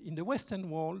in the Western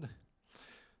world,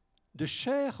 the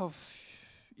share of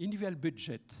individual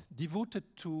budget devoted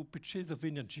to purchase of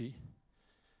energy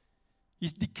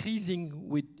is decreasing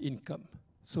with income.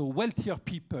 So wealthier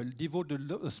people devote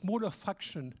a smaller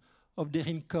fraction of their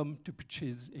income to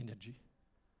purchase energy.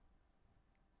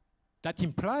 That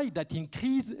implies that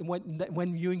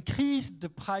when you increase the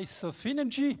price of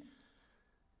energy,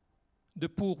 the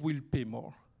poor will pay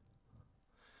more.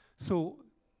 So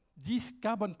this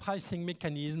carbon pricing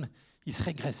mechanism is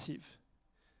regressive.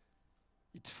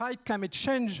 It fights climate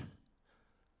change,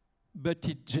 but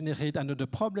it generates another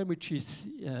problem, which is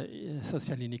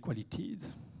social inequalities.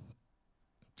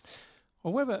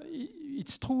 However,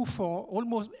 it's true for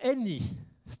almost any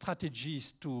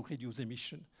strategies to reduce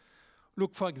emission.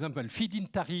 Look, for example, feed-in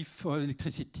tariff for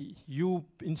electricity. You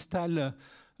install a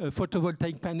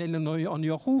photovoltaic panel on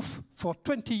your roof. For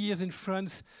 20 years in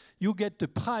France, you get the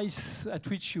price at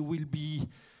which you will be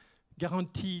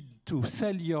guaranteed to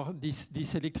sell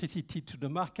this electricity to the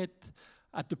market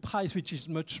at the price which is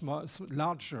much more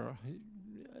larger.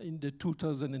 In the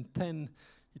 2010,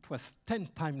 it was 10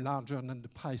 times larger than the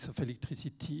price of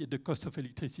electricity, the cost of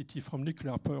electricity from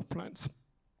nuclear power plants.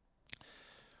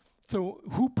 So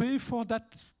who pay for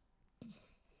that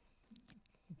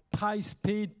price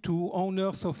paid to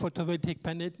owners of photovoltaic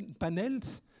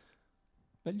panels?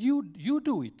 Well, you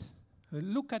do it.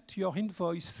 Look at your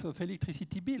invoice of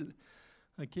electricity bill.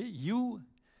 Okay,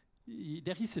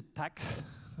 there is a tax.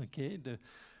 Okay,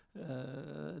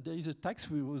 there is a tax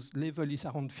whose level is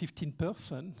around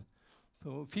 15%.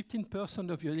 So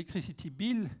 15% of your electricity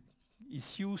bill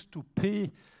is used to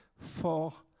pay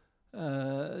for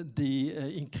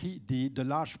the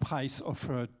large price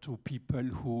offered to people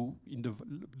who, in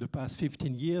the past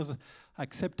 15 years,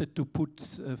 accepted to put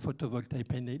a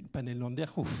photovoltaic panel on their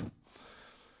roof.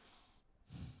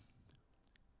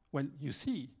 Well, you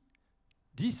see,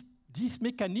 this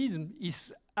mechanism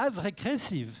is as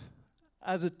regressive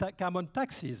as the carbon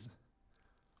taxes.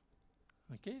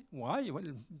 Okay, why? Well,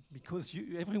 because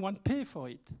everyone pays for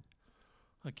it.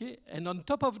 Okay, and on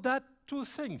top of that, two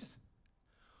things.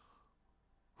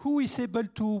 Who is able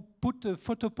to put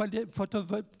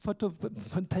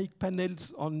photovoltaic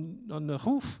panels on a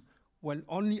roof? Well,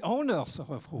 only owners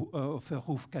of a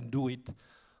roof can do it.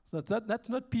 So that's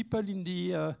not people in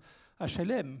the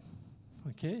HLM.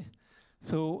 Okay,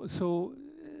 so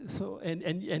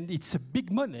it's a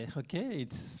big money. Okay,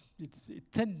 it's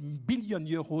 10 billion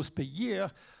euros per year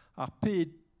are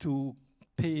paid to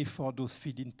pay for those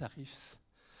feed-in tariffs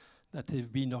that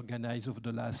have been organized over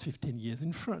the last 15 years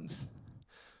in France.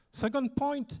 Second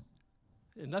point,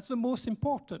 and that's the most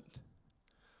important,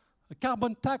 a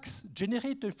carbon tax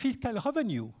generates a fiscal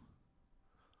revenue.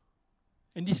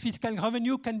 And this fiscal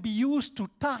revenue can be used to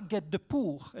target the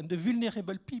poor and the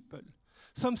vulnerable people.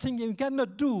 Something you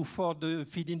cannot do for the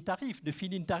feed-in tariff. The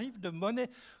feed-in tariff, the money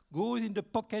goes in the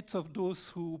pockets of those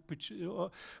who put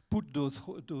those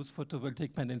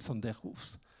photovoltaic panels on their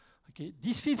roofs. Okay.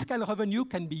 This fiscal revenue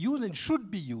can be used and should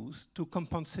be used to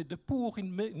compensate the poor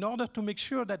in order to make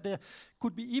sure that there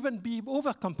could even be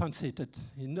overcompensated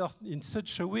in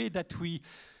such a way that we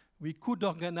could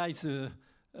organize a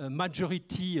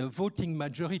majority, a voting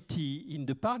majority in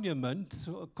the parliament,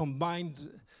 so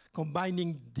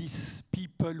combining these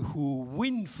people who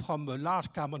win from a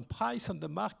large carbon price on the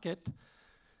market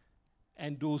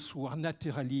and those who are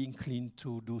naturally inclined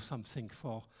to do something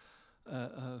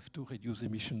to reduce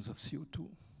emissions of CO2.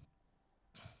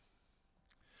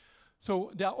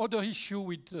 So there are other issues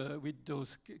with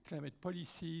those climate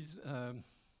policies.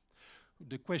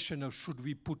 The question of should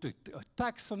we put a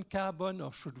tax on carbon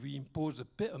or should we impose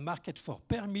a market for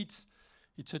permits?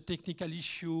 It's a technical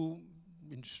issue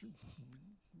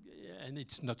and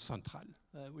it's not central.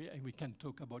 We can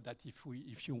talk about that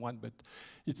if you want, but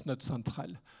it's not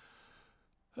central.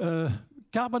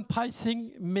 Carbon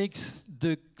pricing makes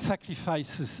the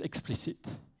sacrifices explicit.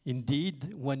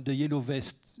 Indeed, when the Yellow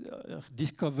Vests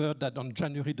discovered that on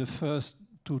January the 1st,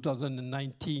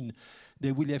 2019,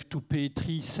 they will have to pay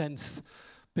 3 cents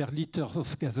per liter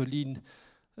of gasoline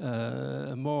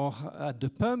more at the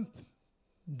pump,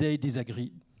 they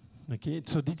disagreed. Okay,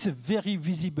 so it's a very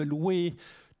visible way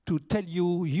to tell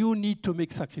you, you need to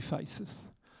make sacrifices.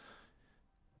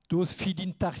 Those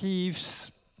feed-in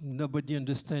tariffs, nobody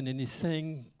understands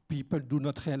anything. People do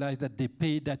not realize that they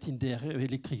pay that in their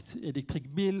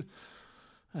electric bill,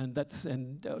 and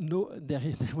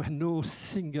there were no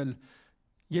single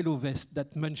Yellow Vest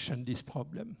that mentioned this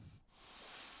problem.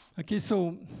 Okay,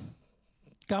 so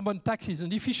carbon tax is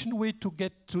an efficient way to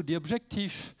get to the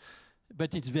objective,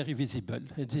 but it's very visible.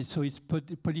 So it's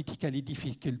politically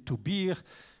difficult to bear,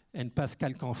 and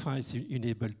Pascal Canfin is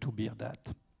unable to bear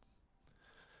that.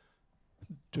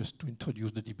 Just to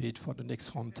introduce the debate for the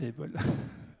next roundtable.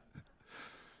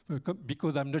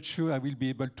 Because I'm not sure I will be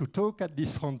able to talk at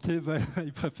this roundtable,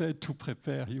 I prefer to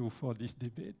prepare you for this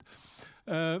debate.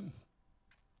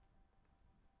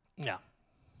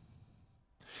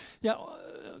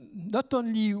 Not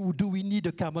only do we need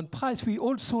a carbon price, we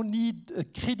also need a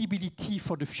credibility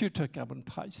for the future carbon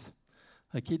price.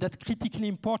 Okay, that's critically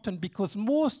important because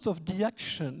most of the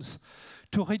actions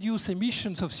to reduce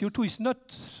emissions of CO2 is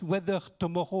not whether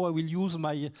tomorrow I will use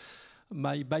my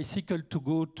bicycle to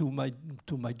go to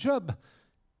my job.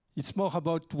 It's more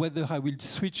about whether I will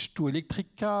switch to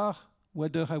electric car,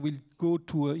 whether I will go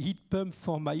to a heat pump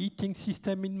for my heating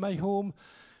system in my home.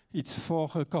 It's for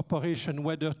a corporation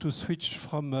whether to switch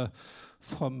from a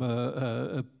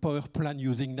power plant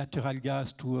using natural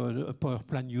gas to a power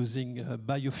plant using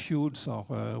biofuels or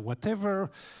whatever.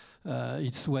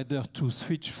 It's whether to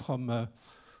switch from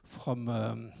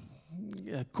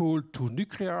coal to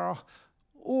nuclear.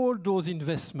 All those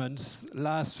investments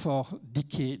last for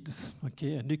decades.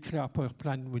 Okay, a nuclear power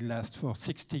plant will last for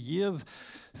 60 years.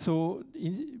 So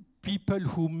people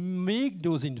who make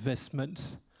those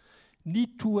investments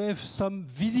need to have some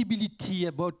visibility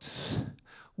about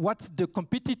what the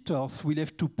competitors will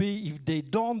have to pay if they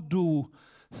don't do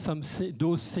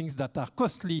those things that are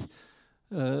costly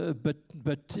but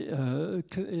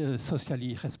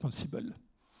socially responsible.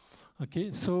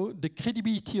 Okay, so the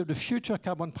credibility of the future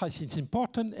carbon price is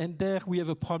important, and there we have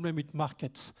a problem with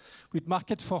markets. With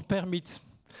markets for permits,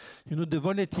 you know, the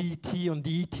volatility on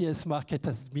the ETS market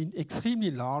has been extremely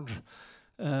large,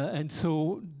 and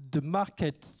so the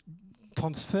market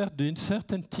transferred the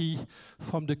uncertainty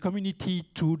from the community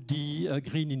to the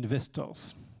green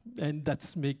investors, and that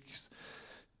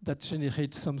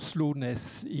generates some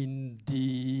slowness in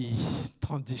the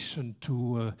transition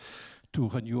to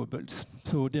renewables.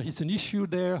 So there is an issue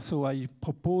there, so I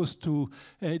propose to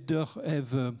either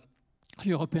have a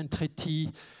European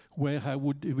treaty where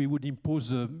we would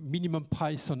impose a minimum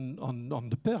price on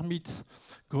the permits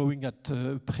growing at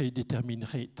a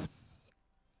predetermined rate.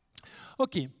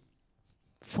 Okay,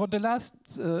 for the last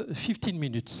 15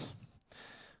 minutes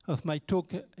of my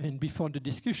talk and before the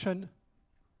discussion,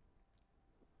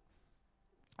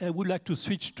 I would like to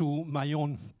switch to my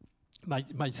own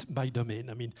my domain.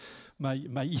 I mean,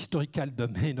 my historical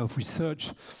domain of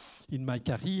research in my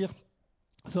career.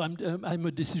 So I'm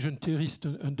a decision theorist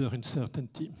under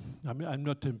uncertainty. I'm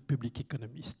not a public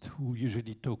economist who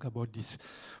usually talk about this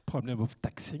problem of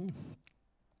taxing.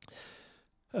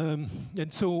 And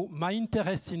so my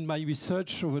interest in my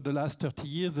research over the last 30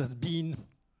 years has been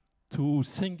to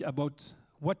think about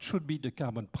what should be the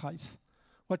carbon price.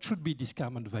 What should be this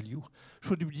carbon value?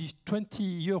 Should it be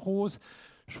 20 euros?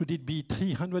 Should it be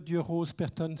 300 euros per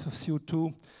ton of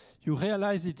CO2? You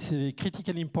realize it's a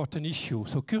critically important issue.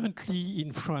 So currently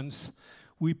in France,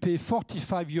 we pay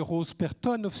 45 euros per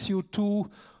ton of CO2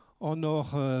 on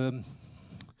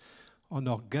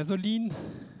our gasoline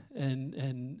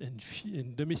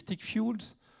and domestic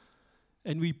fuels.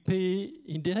 And we pay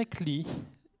indirectly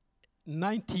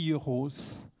 90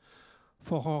 euros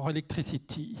for our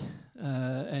electricity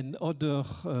and other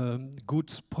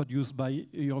goods produced by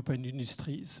European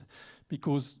industries,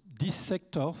 because these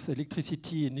sectors,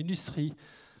 electricity and industry,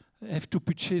 have to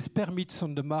purchase permits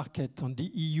on the market, on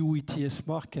the EU ETS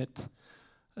market,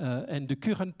 and the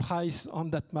current price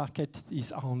on that market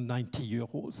is around 90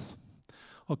 euros.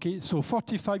 Okay, so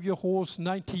 45 euros,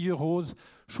 90 euros,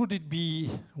 should it be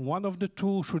one of the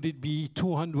two? Should it be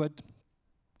 200?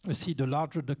 You see, the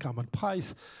larger the carbon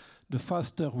price, the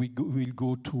faster we'll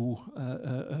go to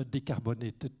a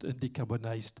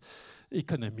decarbonized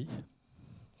economy.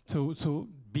 So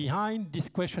behind this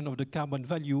question of the carbon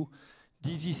value,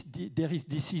 there is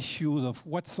this issue of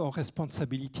what's our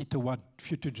responsibility toward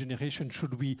future generations.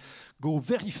 Should we go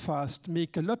very fast,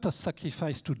 make a lot of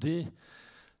sacrifice today,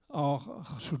 or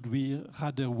should we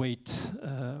rather wait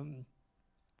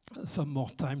some more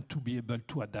time to be able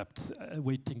to adapt,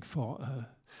 waiting for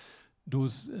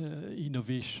those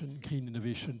green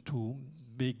innovation to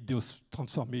make those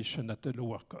transformation at a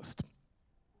lower cost.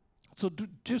 So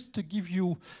just to give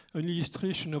you an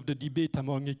illustration of the debate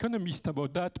among economists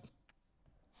about that,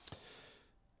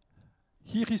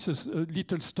 here is a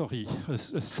little story, a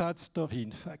sad story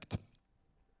in fact.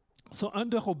 So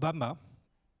under Obama,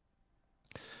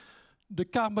 the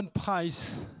carbon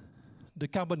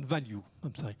value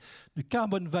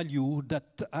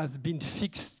that has been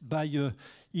fixed by an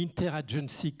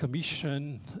interagency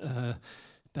commission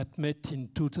that met in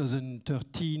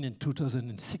 2013 and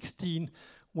 2016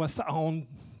 was around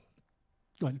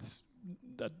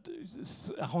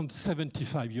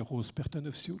 75 euros per ton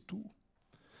of CO2.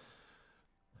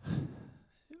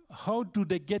 How do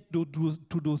they get to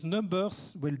those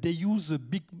numbers? Well, they use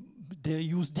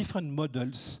different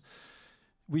models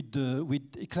with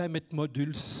climate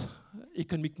modules,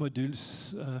 economic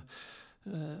modules,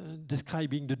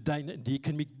 describing the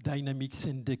economic dynamics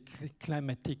and the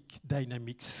climatic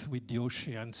dynamics with the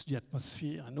oceans, the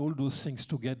atmosphere, and all those things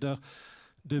together.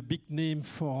 The big name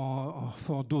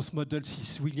for those models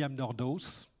is William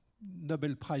Nordhaus,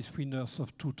 Nobel Prize winners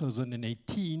of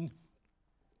 2018.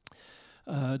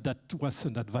 That was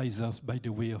an advisor, by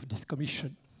the way, of this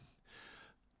commission.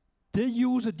 They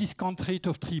use a discount rate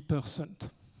of 3%.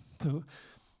 So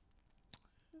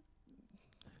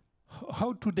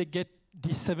how do they get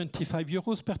these 75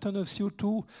 euros per ton of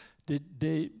CO2?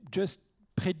 They just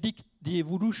predict the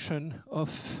evolution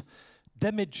of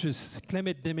damages,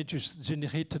 climate damages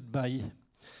generated by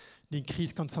the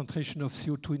increased concentration of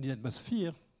CO2 in the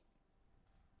atmosphere.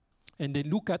 And they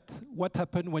look at what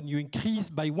happened when you increase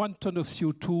by 1 ton of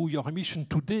CO2 your emission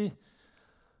today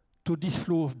to this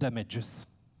flow of damages.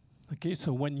 Okay,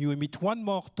 so when you emit 1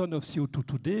 more ton of CO2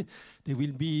 today, there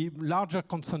will be larger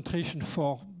concentration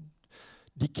for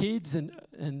decades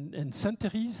and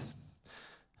centuries,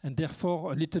 and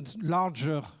therefore a little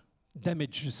larger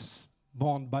damages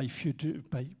borne by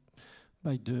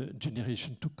the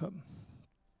generation to come.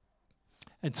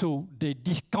 And so they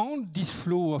discount this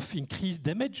flow of increased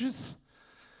damages,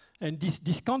 And this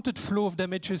discounted flow of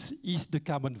damages is the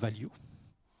carbon value.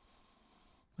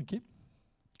 Okay?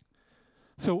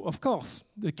 So, of course,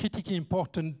 the critically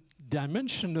important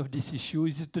dimension of this issue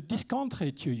is the discount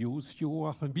rate you use. You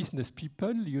are a business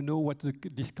people, you know what the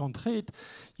discount rate.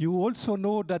 You also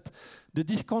know that the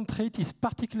discount rate is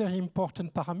particularly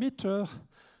important parameter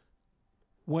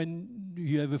when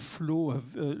you have a flow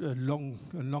of a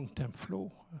long-term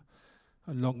flow,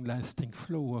 a long-lasting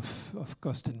flow of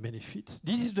cost and benefits.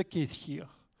 This is the case here.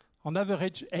 On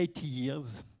average, 80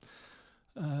 years.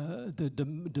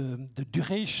 The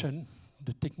duration,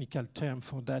 the technical term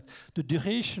for that, the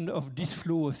duration of this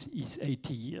flow is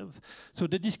 80 years. So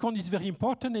the discount is very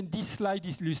important, and this slide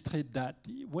illustrates that.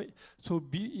 So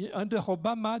under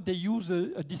Obama, they use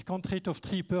a discount rate of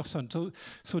 3%.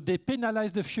 So they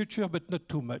penalize the future, but not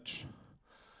too much.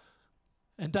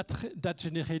 And that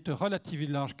generates a relatively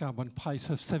large carbon price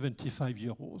of 75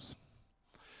 euros.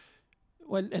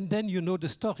 Well, and then you know the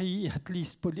story, at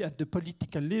least at the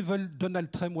political level.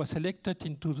 Donald Trump was elected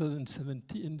in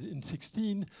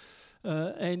 2016,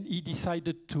 and he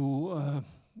decided to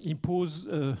impose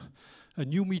a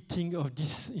new meeting of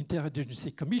this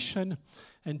Interagency Commission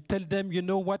and tell them, you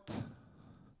know what?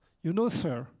 You know,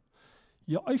 sir,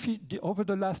 over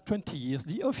the last 20 years,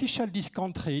 the official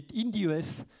discount rate in the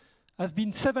US has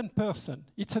been 7%.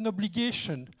 It's an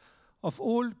obligation of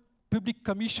all public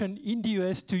commission in the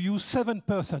US to use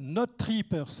 7%, not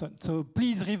 3%. So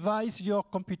please revise your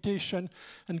computation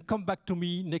and come back to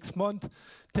me next month.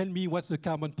 Tell me what's the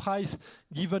carbon price,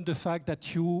 given the fact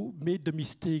that you made the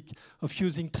mistake of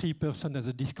using 3% as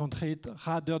a discount rate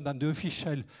rather than the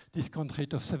official discount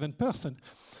rate of 7%.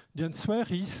 The answer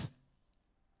is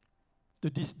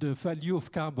the value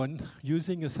of carbon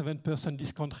using a 7%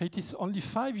 discount rate is only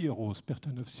 5 euros per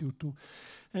ton of CO2.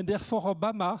 And therefore,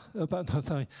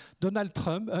 Donald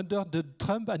Trump, under the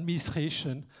Trump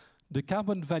administration, the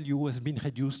carbon value has been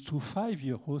reduced to 5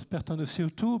 euros per ton of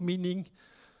CO2, meaning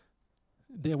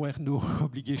there were no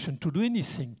obligation to do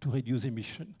anything to reduce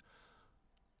emission.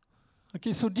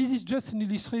 Okay, so this is just an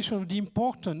illustration of the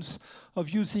importance of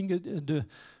using the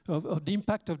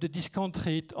impact of the discount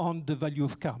rate on the value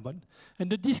of carbon. And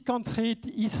the discount rate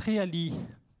is really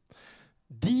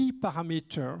the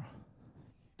parameter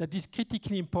that is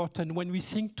critically important when we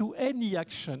think to any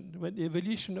action, when the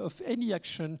evaluation of any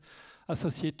action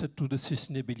associated to the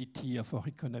sustainability of our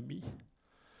economy.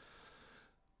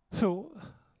 So,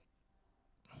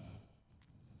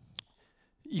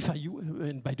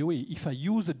 and by the way, if I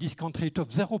use a discount rate of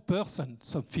 0%,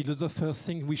 some philosophers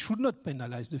think we should not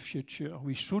penalize the future.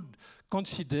 We should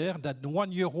consider that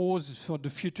 1 euro for the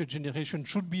future generation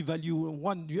should be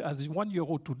valued as 1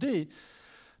 euro today.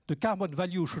 The carbon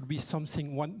value should be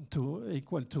something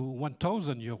equal to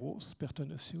 1,000 euros per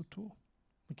ton of CO2.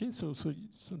 Okay, so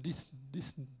this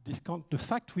discount, the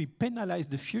fact we penalize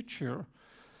the future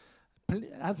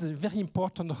has a very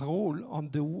important role on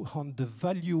the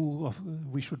value of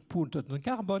we should put on the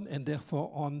carbon, and therefore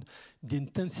on the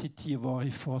intensity of our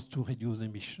efforts to reduce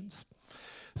emissions.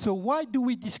 So why do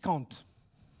we discount?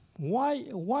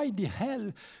 Why the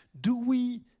hell do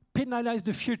we penalize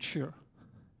the future?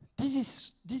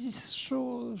 This is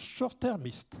so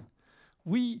short-termist.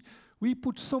 We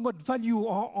put so much value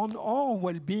on our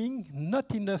well-being,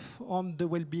 not enough on the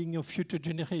well-being of future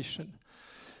generation.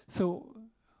 So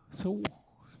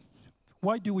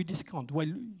why do we discount? Well,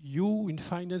 you in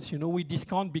finance, you know, we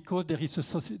discount because there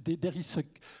is a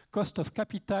cost of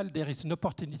capital, there is an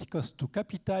opportunity cost to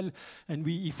capital, and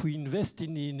if we invest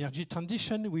in the energy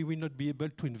transition, we will not be able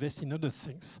to invest in other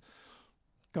things.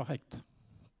 Correct.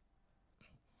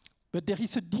 But there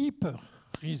is a deeper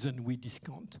reason we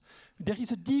discount. There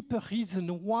is a deeper reason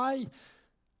why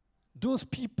those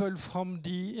people from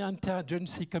the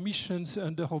interagency commissions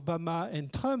under Obama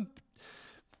and Trump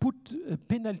put a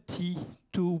penalty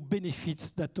to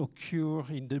benefits that occur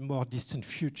in the more distant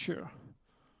future.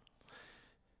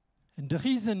 And the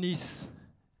reason is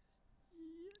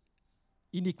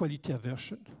inequality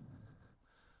aversion.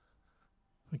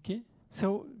 Okay?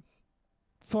 So,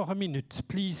 for a minute,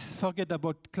 please forget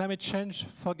about climate change,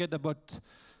 forget about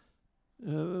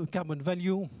carbon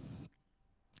value.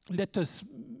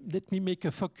 Let me make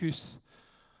a focus.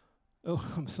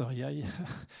 Oh, I'm sorry,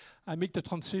 I make the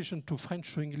translation to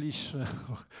French to English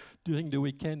during the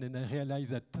weekend, and I realized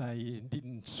that I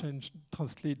didn't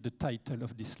translate the title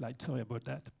of this slide. Sorry about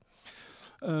that.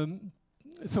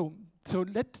 So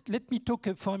let me talk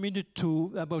for a minute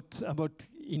about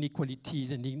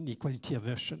inequalities and inequality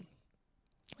aversion.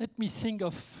 Let me think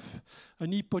of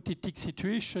an hypothetical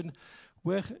situation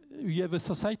where you have a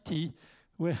society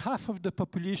where half of the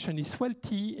population is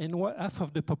wealthy and half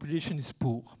of the population is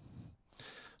poor.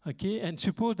 Okay, and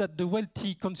suppose that the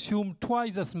wealthy consume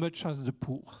twice as much as the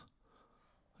poor.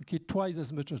 Okay, twice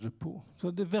as much as the poor.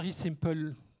 So the very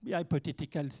simple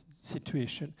hypothetical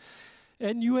situation.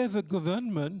 And you have a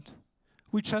government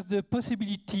which has the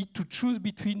possibility to choose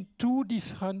between two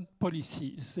different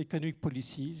policies, economic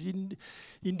policies.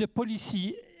 In the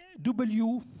policy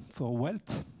W for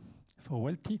wealth, for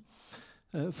wealthy,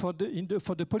 for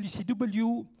the policy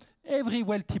W, every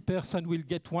wealthy person will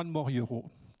get €1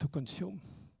 more to consume,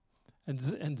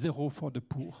 and 0 for the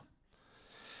poor.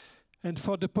 And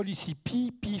for the policy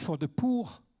P for the poor,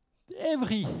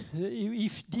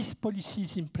 if this policy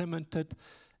is implemented,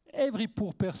 every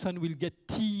poor person will get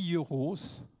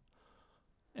 €T,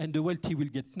 and the wealthy will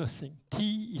get nothing.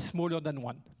 T is smaller than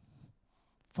 1.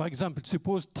 For example,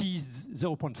 suppose T is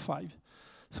 0.5.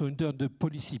 So under the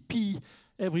policy P,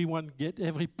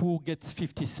 every poor gets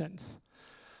 50 cents.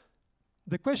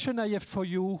 The question I have for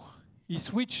you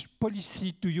is, which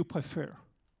policy do you prefer?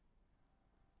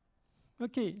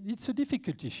 Okay, it's a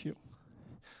difficult issue.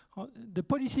 The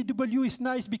policy W is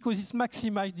nice because it's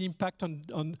maximized the impact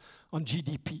on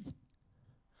GDP.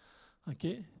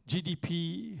 Okay,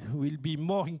 GDP will be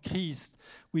more increased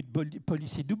with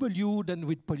policy W than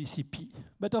with policy P.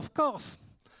 But of course,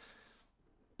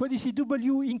 policy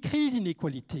W increase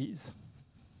inequalities.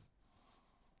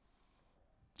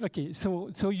 Okay,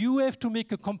 so you have to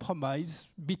make a compromise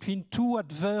between two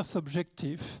adverse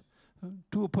objectives,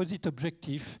 two opposite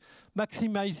objectives,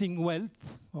 maximizing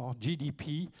wealth, or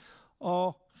GDP,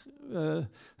 or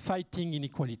fighting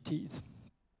inequalities.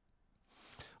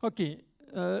 Okay,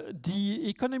 the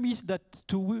economists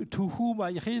to whom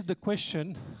I raised the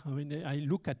question, I mean, I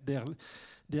look at their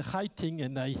writing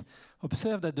and I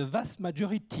observe that the vast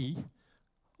majority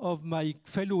of my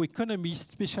fellow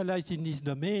economists specialized in this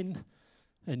domain,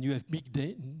 and you have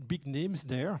big names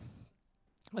there,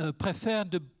 prefer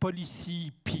the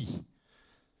policy P.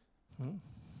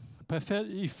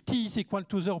 If T is equal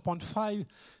to 0.5,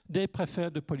 they prefer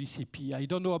the policy P. I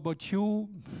don't know about you.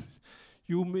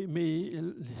 You may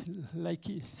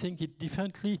think it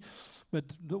differently, but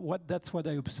that's what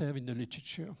I observe in the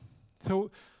literature. So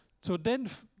then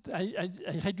I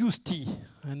reduce T,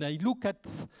 and I look at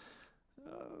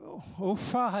how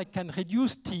far I can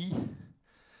reduce T,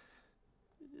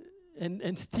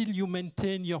 and still you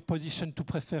maintain your position to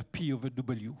prefer P over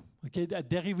W. Okay,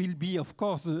 there will be, of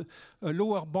course, a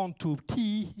lower bound to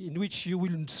T in which you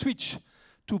will switch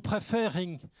to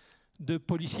preferring the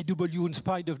policy W in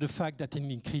spite of the fact that it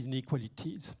increases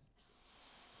inequalities.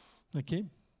 Okay,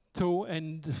 so,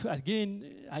 and again,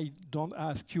 I don't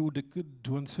ask you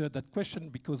to answer that question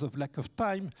because of lack of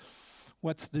time.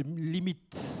 What's the limit,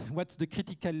 what's the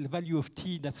critical value of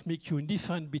T that makes you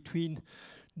indifferent between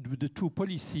the two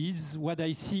policies? What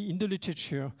I see in the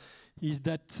literature is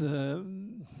that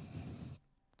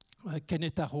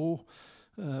Tirole,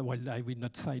 well, I will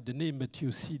not cite the name, but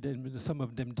you see them, some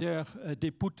of them there,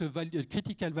 they put a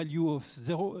critical value of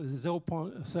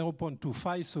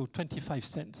 0.25, so 25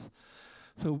 cents.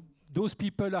 So those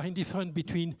people are indifferent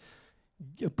between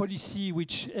a policy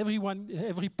which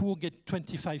every poor get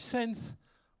 25 cents,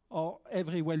 or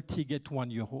every wealthy get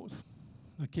 €1.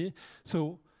 Okay,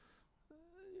 so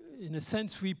in a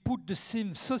sense, we put the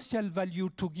same social value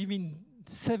to giving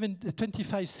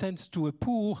 25 cents to a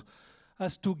poor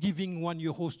as to giving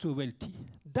 €1 to a wealthy.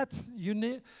 That's,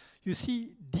 you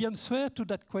see, the answer to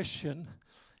that question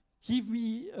give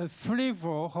me a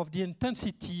flavor of the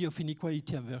intensity of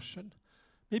inequality aversion.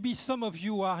 Maybe some of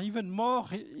you are even more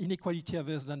inequality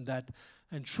averse than that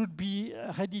and should be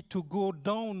ready to go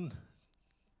down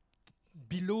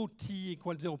below T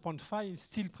equals 0.5 and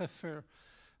still prefer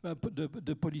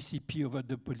the policy P over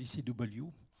the policy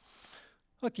W.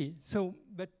 Okay, so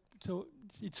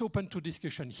it's open to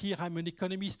discussion. Here I'm an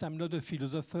economist, I'm not a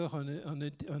philosopher,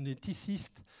 an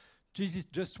ethicist. This is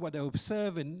just what I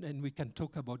observe, and we can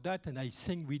talk about that, and I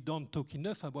think we don't talk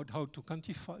enough about how to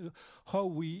quantify, how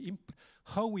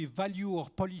we value our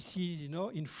policies,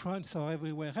 in France or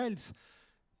everywhere else,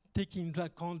 taking into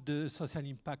account the social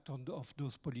impact of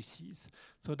those policies.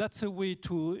 So that's a way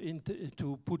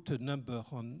to put a number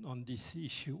on this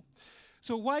issue.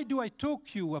 So why do I talk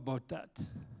to you about that?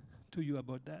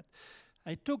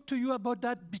 I talk to you about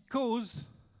that because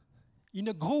in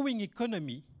a growing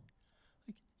economy,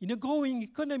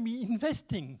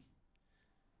 investing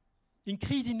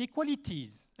increase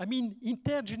inequalities. I mean,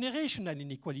 intergenerational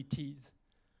inequalities.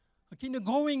 Okay, in a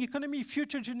growing economy,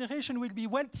 future generation will be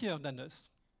wealthier than us.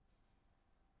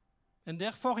 And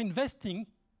therefore investing,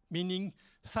 meaning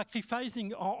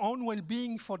sacrificing our own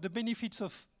well-being for the benefits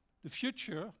of the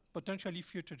future potentially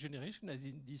future generation, as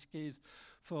in this case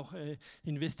for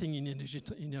investing in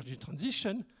energy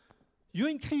transition, you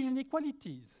increase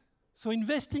inequalities. So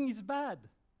investing is bad.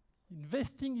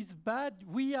 Investing is bad.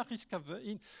 We are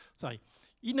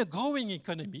in a growing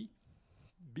economy,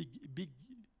 big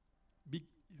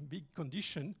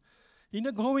condition. In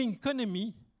a growing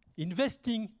economy,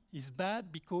 investing is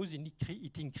bad because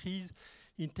it increases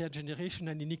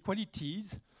intergenerational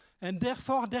inequalities. And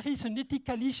therefore, there is an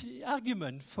ethical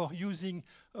argument for using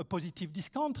a positive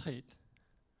discount rate.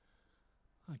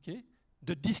 Okay?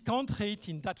 The discount rate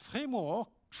in that framework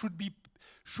should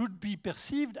be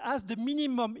perceived as the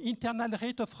minimum internal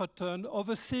rate of return of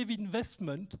a safe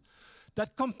investment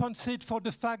that compensates for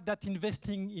the fact that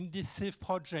investing in this safe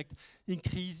project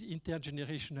increases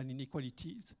intergenerational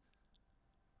inequalities.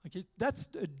 Okay? That's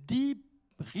a deep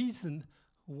reason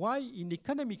why in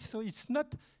economics, so it's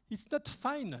not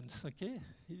finance, okay?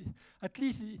 At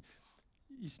least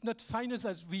it's not finance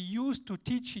as we used to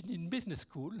teach in business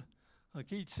school.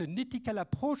 Okay, it's an ethical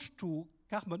approach to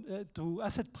to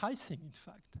asset pricing, in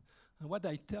fact. And what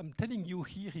I'm telling you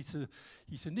here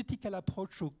is an ethical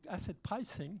approach to asset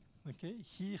pricing. Okay,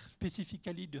 here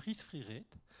specifically the risk-free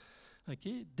rate.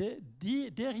 Okay,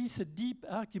 there is a deep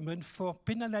argument for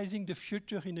penalizing the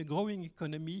future in a growing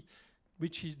economy,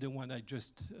 which is the one I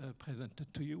just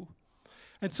presented to you.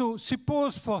 And so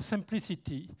suppose for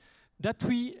simplicity that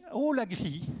we all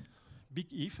agree, big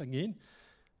if again,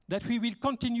 that we will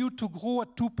continue to grow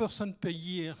at 2% per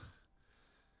year,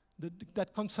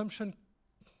 that consumption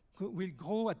will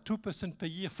grow at 2% per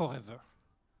year forever.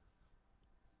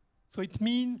 So it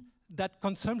means that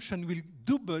consumption will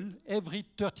double every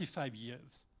 35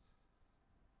 years.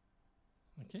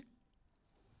 Okay?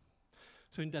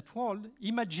 So in that world,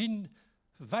 imagine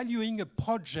valuing a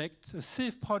project, a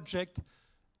safe project,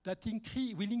 that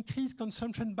will increase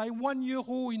consumption by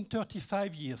 €1 in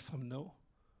 35 years from now.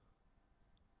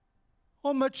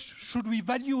 How much should we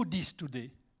value this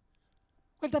today?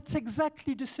 Well, that's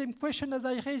exactly the same question as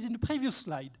I raised in the previous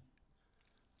slide.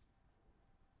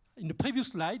 In the previous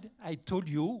slide, I told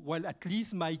you, well, at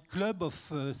least my club of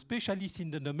specialists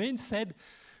in the domain said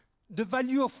the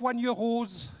value of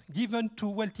 €1 given to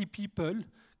wealthy people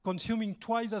consuming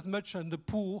twice as much as the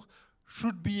poor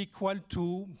should be equivalent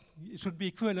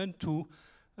to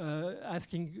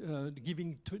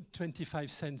giving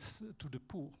 25 cents to the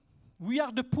poor. We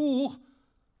are the poor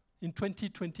in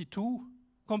 2022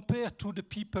 compared to the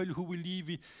people who will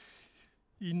live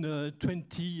in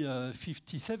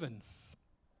 2057.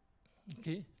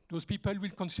 Okay, those people will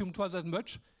consume twice as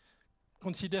much.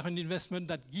 Consider an investment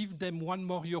that gives them €1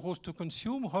 more to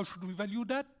consume. How should we value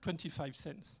that? 25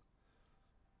 cents.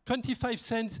 25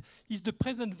 cents is the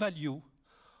present value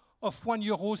of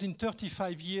 €1 in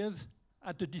 35 years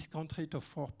at the discount rate of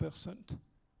 4%.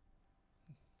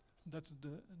 That's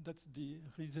the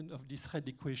reason of this red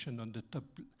equation on the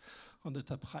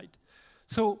top right.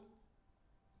 So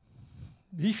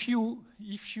if you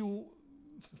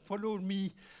follow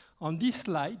me on this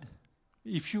slide,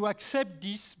 if you accept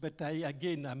this, but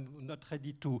I'm not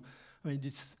ready to,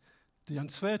 the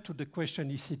answer to the question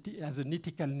is it has an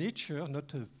ethical nature,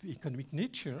 not an economic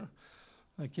nature.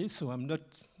 Okay, so I'm not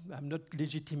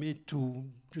legitimate to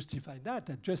justify that.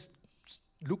 I just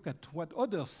look at what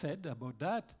others said about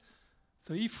that.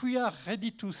 So if we are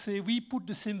ready to say we put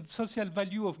the same social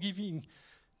value of giving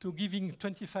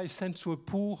 25 cents to a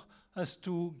poor as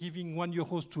to giving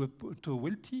 €1 to a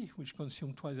wealthy, which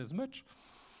consume twice as much,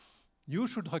 you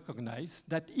should recognize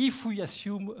that if we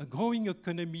assume a growing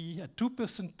economy at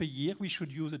 2% per year, we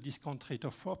should use a discount rate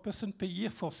of 4% per year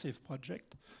for safe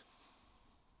project.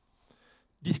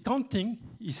 Discounting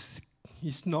is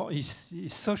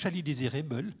socially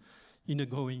desirable in a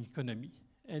growing economy.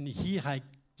 And here I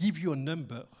give you a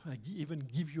number. I even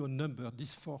give you a number,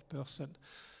 this 4%.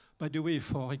 By the way,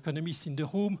 for economists in the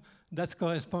room, that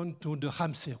corresponds to the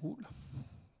Ramsey rule.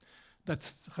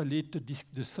 That's related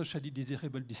to the socially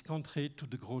desirable discount rate to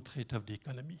the growth rate of the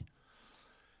economy.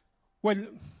 Well,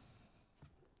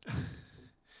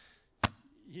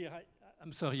 here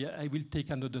I'm sorry, I will take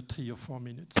another 3 or 4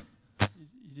 minutes.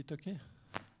 Is it okay?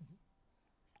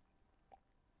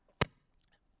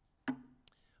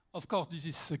 Of course, this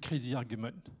is a crazy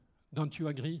argument. Don't you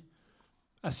agree?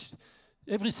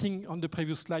 Everything on the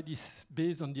previous slide is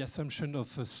based on the assumption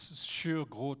of a sure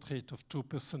growth rate of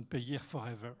 2% per year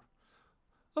forever.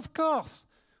 Of course,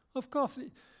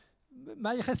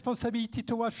 my responsibility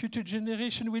toward future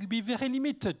generation will be very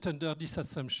limited under this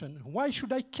assumption. Why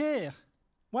should I care?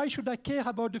 Why should I care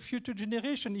about the future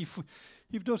generation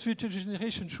if those future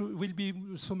generations will be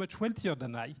so much wealthier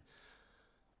than I?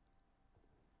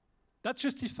 That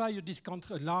justifies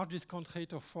a large discount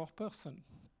rate of 4%.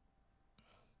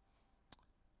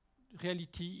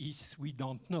 Reality is we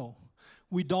don't know.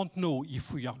 We don't know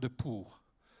if we are the poor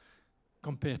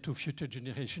compared to future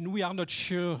generations. We are not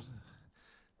sure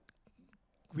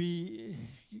the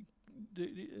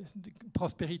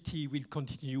prosperity will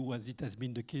continue as it has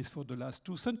been the case for the last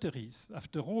 2 centuries.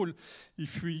 After all,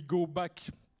 if we go back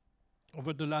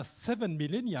over the last 7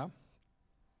 millennia,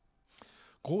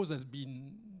 growth has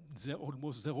been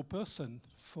almost 0%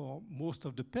 for most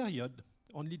of the period.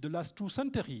 Only the last 2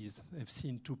 centuries have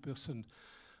seen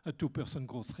a 2%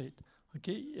 growth rate.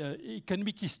 Okay,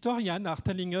 economic historians are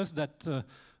telling us that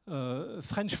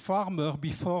French farmers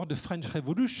before the French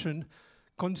Revolution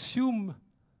consume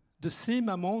the same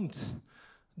amount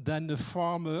than a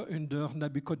farmer under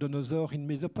Nabucodonosor in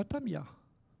Mesopotamia.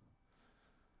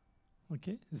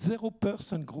 Okay,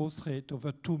 0% growth rate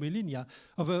over 2 millennia,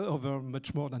 over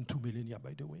much more than 2 millennia,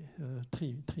 by the way,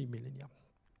 3 millennia.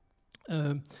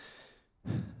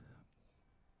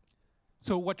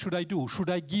 So what should I do?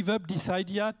 Should I give up this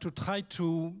idea to try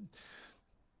to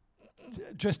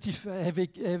justify, have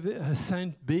a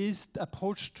science-based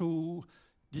approach to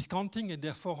discounting and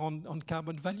therefore on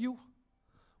carbon value?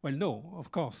 Well, no,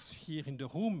 of course. Here in the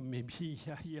room, maybe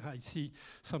here I see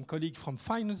some colleagues from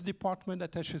finance department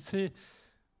at HEC.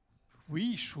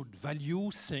 We should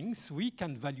value things. We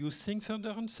can value things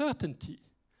under uncertainty.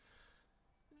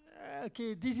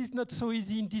 Okay, this is not so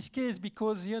easy in this case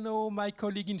because, you know, my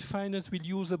colleague in finance will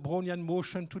use a Brownian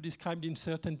motion to describe the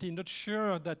uncertainty. Not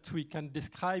sure that we can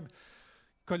describe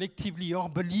collectively our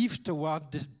belief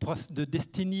toward the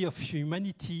destiny of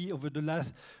humanity over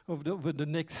the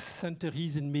next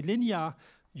centuries and millennia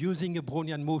using a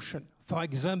Brownian motion. For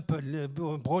example,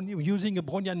 using a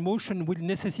Brownian motion will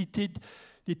necessitate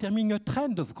determining a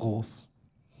trend of growth.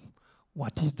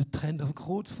 What is the trend of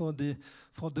growth for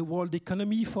the world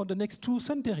economy for the next 2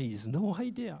 centuries? No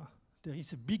idea. There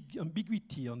is a big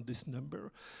ambiguity on this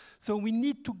number. So we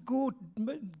need to go,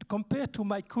 compared to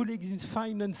my colleagues in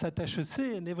finance at HEC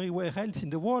and everywhere else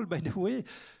in the world, by the way,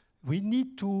 we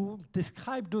need to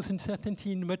describe those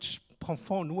uncertainties in a much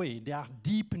profound way. There are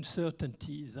deep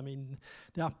uncertainties. I mean,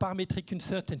 there are parametric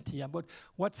uncertainty about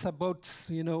what's about,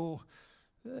 you know,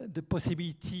 the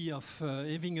possibility of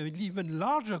having an even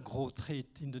larger growth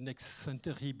rate in the next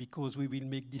century because we will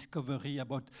make discovery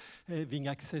about having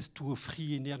access to a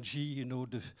free energy, you know,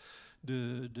 the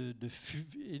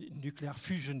nuclear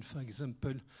fusion, for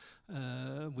example,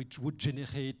 which would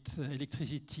generate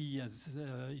electricity as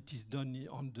it is done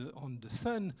on the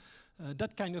sun,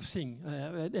 that kind of thing.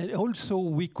 And also,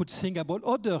 we could think about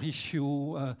other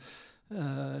issues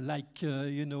like,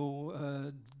 you know,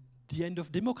 the end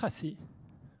of democracy.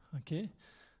 Okay,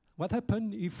 what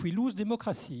happens if we lose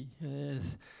democracy?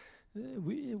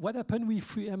 What happens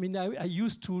if we? I mean, I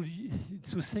used to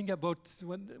think about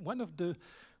one of the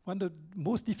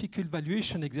most difficult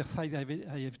valuation exercise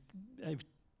I have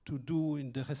to do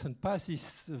in the recent past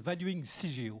is valuing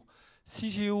CGO.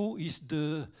 CGO is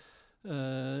the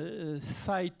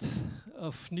site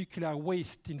of nuclear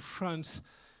waste in France,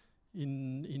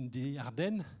 in the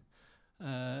Ardennes.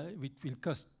 It will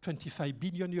cost 25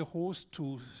 billion euros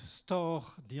to store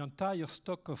the entire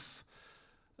stock of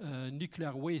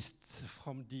nuclear waste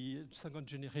from the 2nd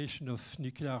generation of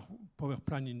nuclear power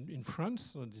plant in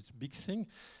France. So it's a big thing,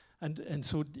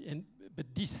 but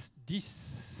this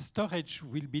storage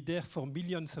will be there for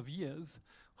millions of years.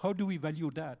 How do we value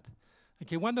that?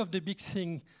 Okay, one of the big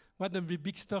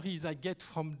stories I get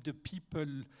from the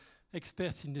people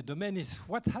experts in the domain is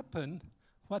what happened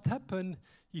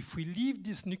if we leave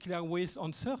this nuclear waste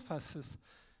on surfaces,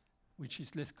 which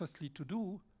is less costly to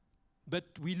do, but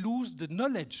we lose the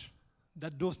knowledge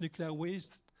that those nuclear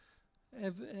wastes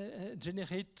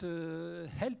generate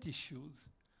health issues.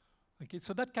 Okay,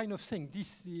 so that kind of thing.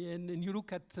 And you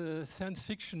look at science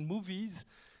fiction movies,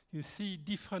 you see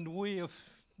different way of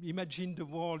imagining the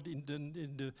world in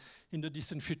the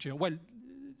distant future. Well,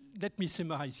 let me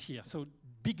summarize here. So,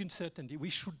 big uncertainty. We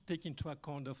should take into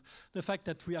account of the fact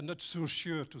that we are not so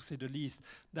sure, to say the least,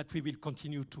 that we will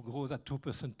continue to grow at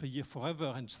 2% per year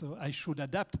forever. And so I should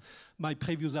adapt my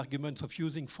previous arguments of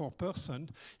using 4%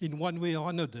 in one way or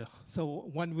another.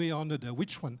 So one way or another,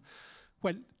 which one?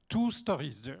 Well, 2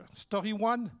 stories there. Story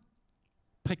 1,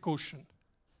 precaution.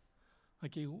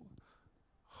 Okay.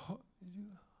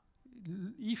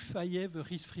 If I have a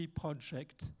risk-free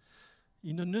project,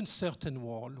 in an uncertain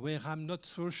world where I'm not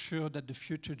so sure that the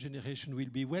future generation will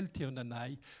be wealthier than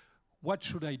I, what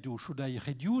should I do? Should I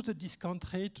reduce the discount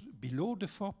rate below the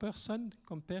 4%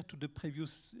 compared to the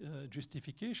previous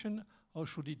justification, or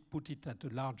should it put it at a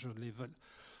larger level?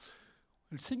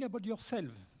 Well, think about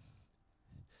yourself.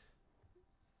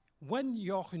 when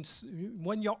your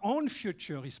own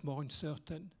future is more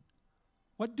uncertain,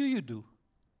 what do?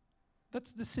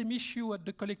 That's the same issue at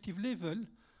the collective level.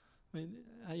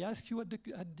 I ask you at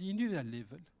the individual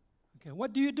level. Okay,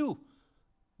 what do?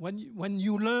 When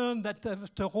you learn that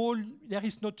after all,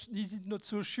 this is not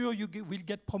so sure you will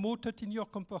get promoted in your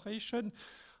corporation,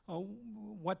 or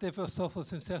whatever sort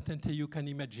of uncertainty you can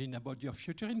imagine about your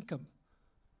future income.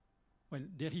 Well,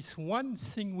 there is one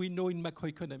thing we know in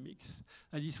macroeconomics,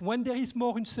 that is when there is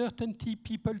more uncertainty,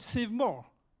 people save more.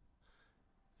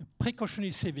 A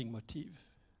precautionary saving motive,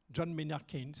 John Maynard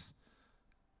Keynes.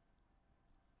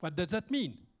 What does that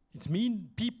mean? It means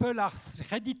people are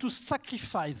ready to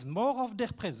sacrifice more of their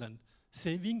present.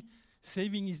 Saving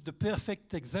is the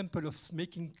perfect example of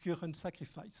making current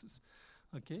sacrifices.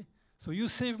 Okay? So you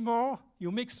save more,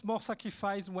 you make more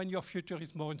sacrifice when your future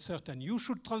is more uncertain.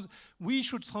 We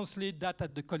should translate that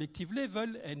at the collective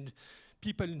level, and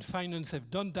people in finance have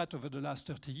done that over the last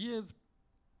 30 years.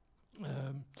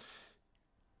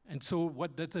 And so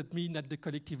what does that mean at the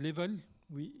collective level?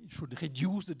 We should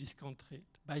reduce the discount rate.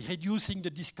 By reducing the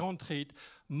discount rate,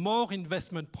 more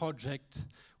investment projects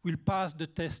will pass the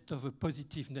test of a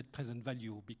positive net present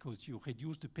value, because you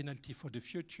reduce the penalty for the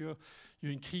future, you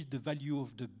increase the value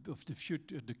of the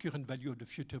future, the current value of the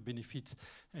future benefits,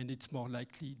 and it's more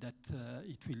likely that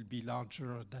it will be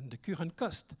larger than the current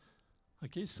cost.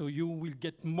 Okay, so you will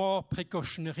get more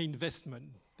precautionary investment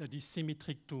that is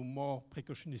symmetric to more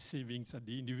precautionary savings at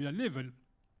the individual level.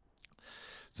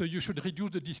 So you should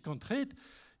reduce the discount rate.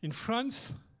 In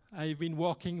France, I've been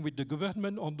working with the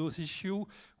government on those issues.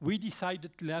 We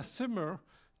decided last summer,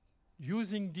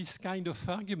 using this kind of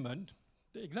argument,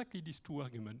 exactly these two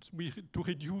arguments, to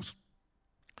reduce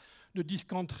the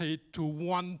discount rate to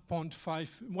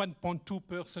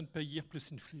 1.2% per year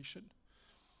plus inflation.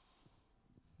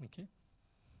 Okay?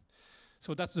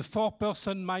 So that's the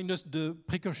 4% minus the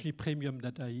precautionary premium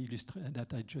that I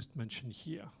just mentioned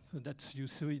here. So that's, you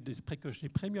see, the precautionary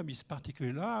premium is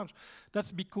particularly large.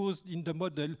 That's because in the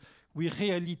model, we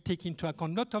really take into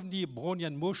account not only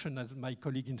Brownian motion, as my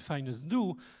colleague in finance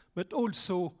do, but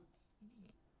also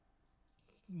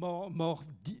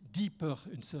deeper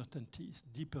uncertainties,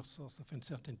 deeper source of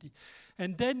uncertainty.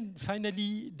 And then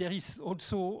finally, there is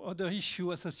also other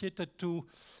issue associated to,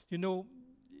 you know,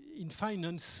 in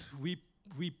finance, we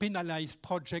penalize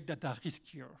projects that are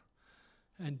riskier.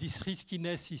 And this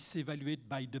riskiness is evaluated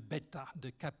by the beta,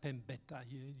 the CAPM beta.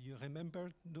 You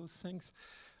remember those things?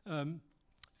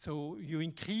 So you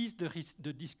increase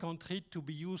the discount rate to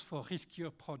be used for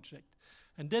riskier projects.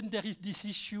 And then there is this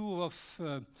issue of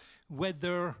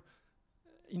whether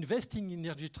investing in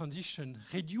energy transition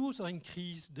reduce or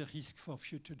increase the risk for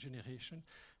future generation.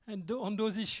 And on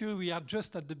those issues, we are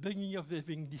just at the beginning of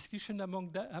having discussion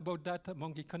about that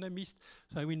among economists,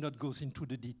 so I will not go into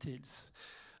the details.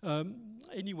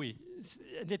 Anyway,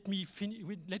 let me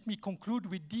conclude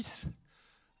with this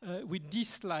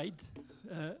slide.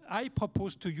 I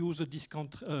propose to use a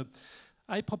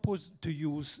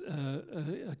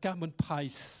carbon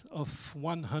price of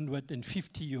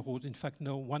 150 euros, in fact,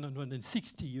 no,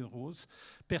 160 euros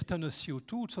per ton of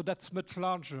CO2, so that's much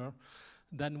larger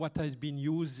than what has been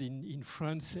used in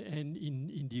France and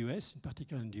in the US, in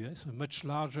particular in the US, so much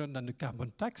larger than the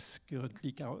carbon tax,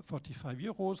 currently 45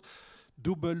 euros,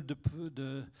 double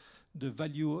the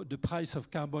value, the price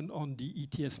of carbon on the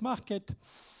ETS market.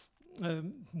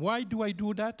 Why do I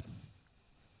do that?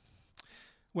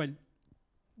 Well,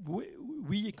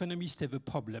 we economists have a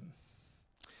problem.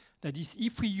 That is,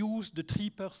 if we use the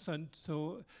 3%,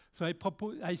 so I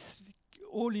propose,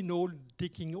 all in all,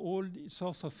 taking all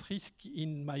sorts of risk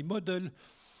in my model,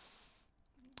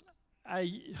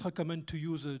 I recommend to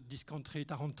use a discount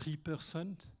rate around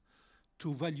 3%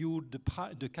 to value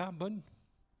the carbon.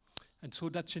 And so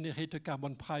that generates a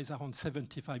carbon price around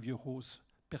 75 euros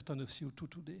per ton of CO2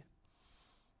 today.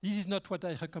 This is not what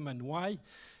I recommend. Why?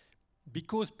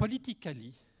 Because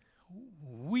politically,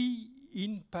 we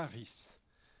in Paris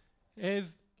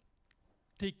have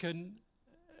taken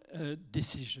a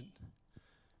decision.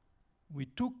 We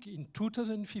took in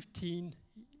 2015,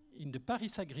 in the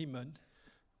Paris Agreement,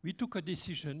 we took a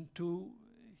decision to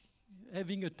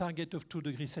having a target of 2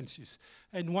 degrees Celsius.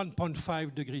 And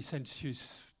 1.5 degrees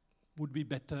Celsius would be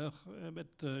better, but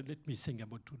let me think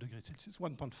about 2 degrees Celsius.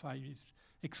 1.5 is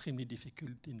extremely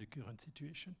difficult in the current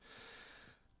situation.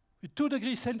 With 2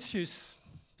 degrees Celsius,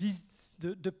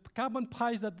 the carbon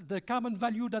price, the carbon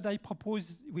value that I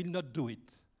propose will not do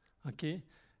it, okay?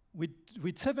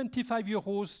 With 75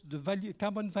 euros, the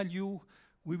carbon value,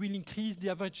 we will increase the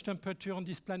average temperature on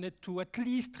this planet to at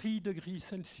least 3 degrees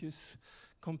Celsius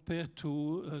compared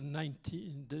to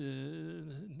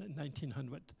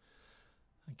 1900.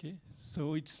 Okay,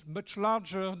 so it's much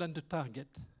larger than the target.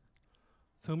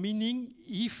 So meaning,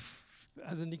 if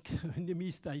as an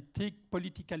economist I take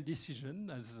political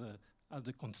decision as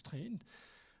a constraint,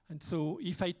 and so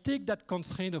if I take that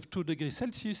constraint of 2 degrees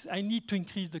Celsius, I need to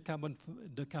increase the carbon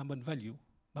value.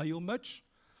 By how much?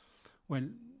 Well,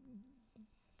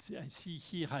 I see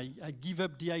here I give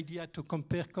up the idea to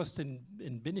compare cost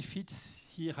and benefits.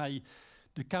 Here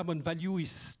the carbon value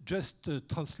is just a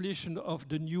translation of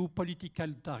the new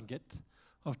political target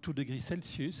of 2 degrees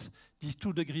Celsius. This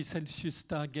 2 degrees Celsius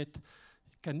target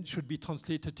should be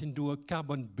translated into a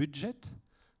carbon budget.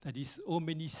 That is, how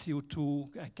many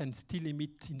CO2 I can still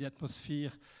emit in the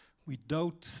atmosphere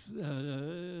without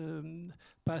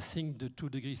passing the 2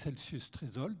 degrees Celsius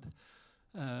threshold.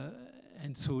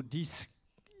 And so this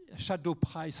shadow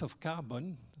price of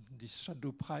carbon, this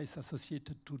shadow price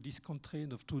associated to this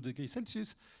constraint of 2 degrees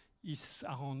Celsius, is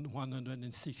around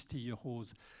 160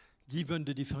 euros, given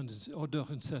the different other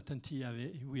uncertainty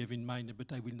we have in mind,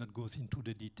 but I will not go into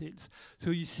the details. So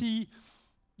you see,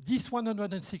 this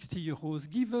 160 euros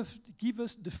give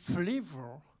us the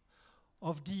flavor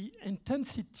of the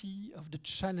intensity of the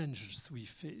challenges we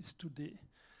face today.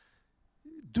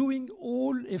 Doing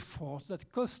all efforts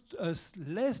that cost us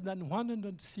less than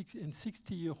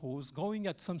 160 euros, growing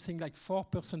at something like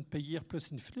 4% per year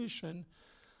plus inflation,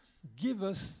 give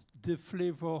us the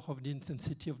flavor of the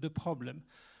intensity of the problem.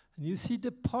 And you see,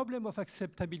 the problem of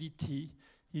acceptability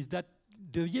is that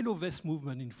the Yellow Vest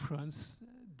movement in France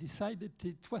decided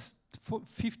it was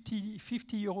 50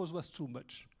 euros was too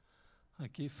much,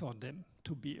 okay, for them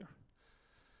to bear.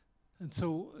 And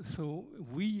so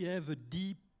we have a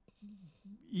deep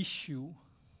issue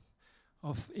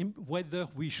of whether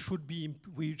we should be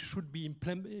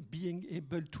being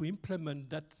able to implement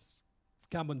that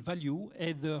carbon value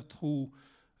either through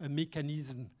a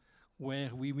mechanism where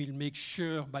we will make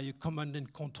sure by a command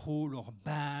and control or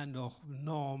ban or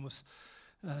norms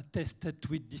tested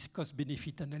with this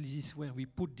cost-benefit analysis where we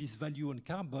put this value on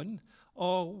carbon,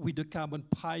 or with the carbon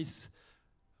price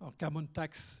or carbon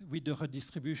tax with the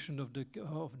redistribution of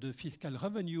the fiscal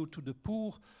revenue to the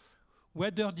poor.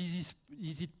 Whether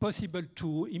is it possible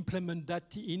to implement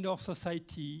that in our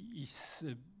society is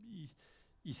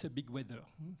a big whether.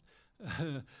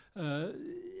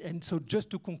 And so just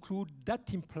to conclude,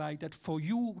 that implies that for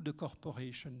you, the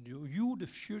corporation, you, the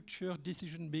future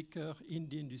decision maker in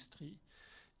the industry,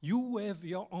 you have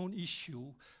your own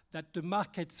issue that the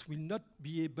markets will not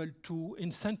be able to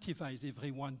incentivize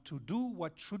everyone to do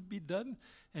what should be done.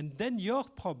 And then your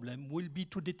problem will be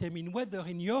to determine whether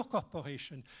in your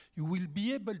corporation you will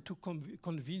be able to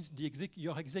convince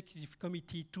your executive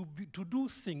committee to do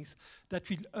things that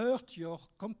will hurt your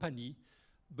company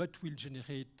but will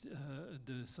generate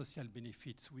the social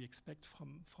benefits we expect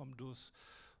from those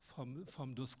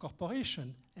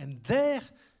corporations. And there,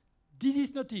 this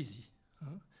is not easy.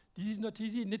 This is not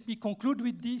easy. Let me conclude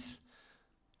with this.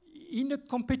 In a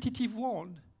competitive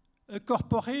world, a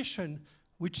corporation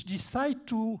which decides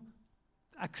to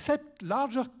accept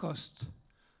larger costs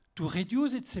to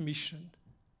reduce its emission,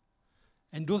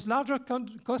 and those larger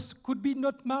costs could be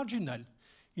not marginal.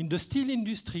 In the steel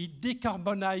industry,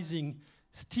 decarbonizing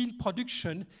steel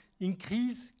production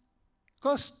increase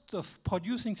cost of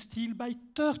producing steel by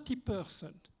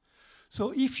 30%.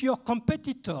 So if your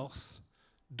competitors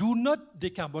do not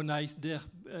decarbonize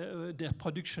their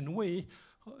production way,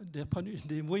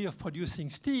 the way of producing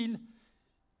steel,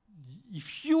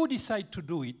 if you decide to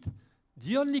do it,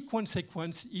 the only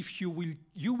consequence, if you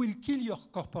will kill your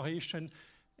corporation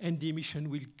and the emission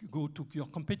will go to your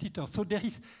competitor. So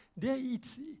this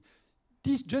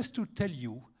just to tell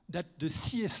you that the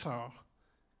CSR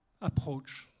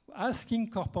approach,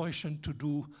 asking corporations to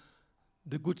do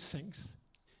the good things,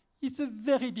 it's a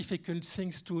very difficult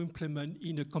thing to implement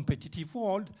in a competitive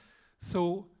world.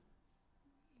 So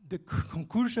the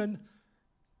conclusion,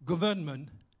 government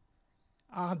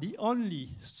are the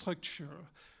only structure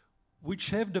which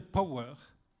have the power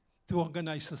to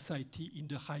organize society in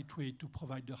the right way to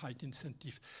provide the right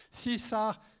incentive.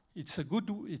 CSR, it's a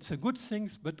good thing,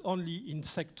 but only in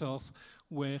sectors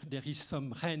where there is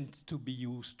some rent to be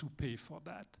used to pay for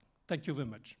that. Thank you very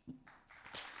much.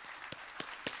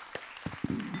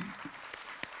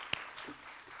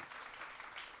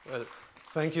 Well,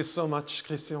 thank you so much,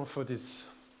 Christian, for this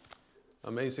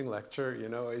amazing lecture. You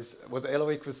know, what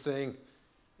Eloic was saying,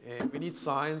 we need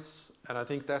science, and I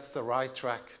think that's the right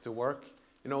track to work.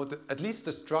 You know, at least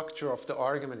the structure of the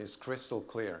argument is crystal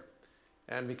clear.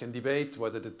 And we can debate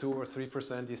whether the 2 or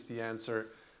 3% is the answer.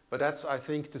 But that's, I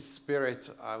think, the spirit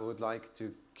I would like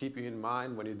to keep you in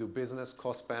mind when you do business.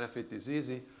 Cost benefit is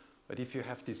easy. But if you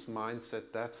have this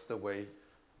mindset, that's the way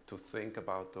to think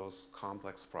about those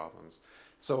complex problems.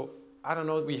 So I don't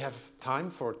know, we have time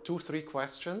for 2-3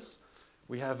 questions.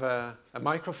 We have a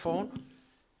microphone.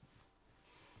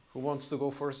 Who wants to go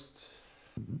first?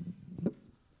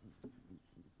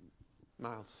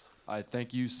 Miles. I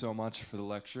thank you so much for the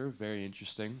lecture, very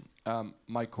interesting.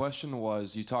 My question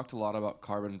was, you talked a lot about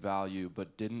carbon value,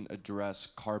 but didn't address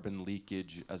carbon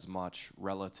leakage as much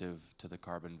relative to the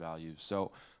carbon value.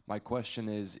 So my question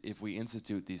is, if we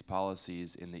institute these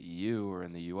policies in the EU or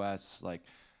in the US, like,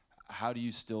 how do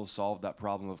you still solve that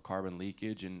problem of carbon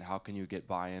leakage, and how can you get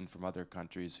buy-in from other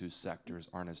countries whose sectors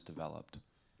aren't as developed?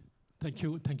 Thank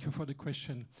you for the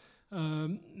question.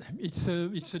 It's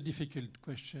a difficult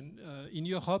question. In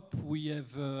Europe, we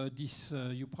have this,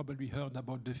 you probably heard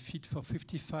about the Fit for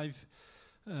 55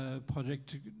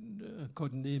 project,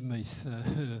 code name is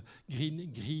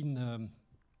Green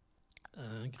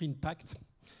Pact,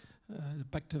 the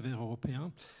Pacte Vert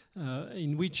Européen,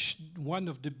 in which one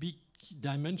of the big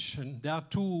dimension, there are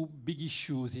two big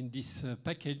issues in this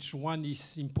package. One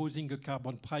is imposing a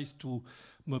carbon price to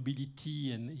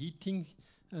mobility and heating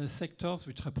sectors,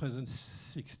 which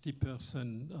represents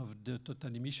 60% of the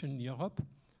total emission in Europe,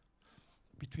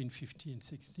 between 50 and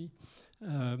 60.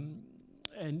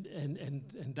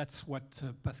 And that's what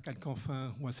Pascal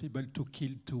Canfin was able to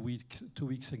kill 2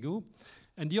 weeks ago.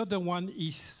 And the other one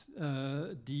is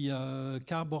the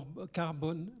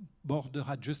carbon border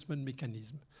adjustment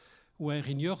mechanism, where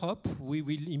in Europe we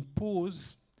will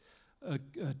impose a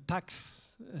tax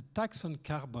on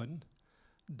carbon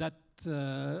that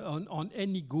on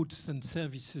any goods and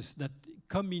services that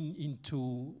come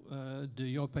into the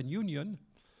European Union,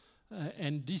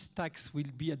 and this tax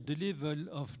will be at the level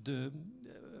of the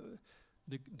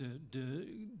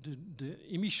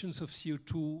emissions of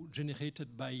CO2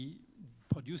 generated by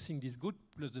producing this good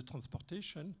plus the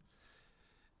transportation,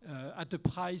 at a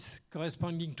price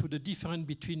corresponding to the difference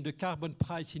between the carbon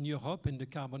price in Europe and the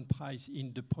carbon price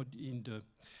in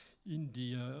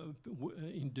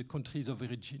the countries of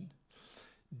origin.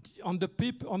 On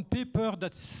paper,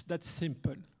 that's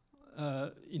simple.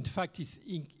 In fact, it's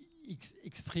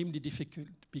extremely difficult,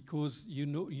 because you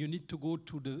need to go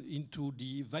into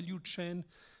the value chain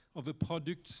of a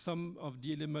product. Some of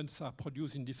the elements are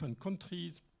produced in different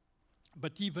countries,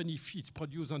 but even if it's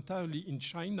produced entirely in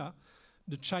China,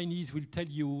 the Chinese will tell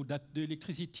you that the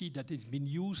electricity that has been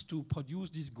used to produce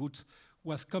these goods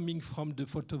was coming from the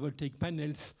photovoltaic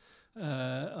panels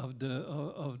of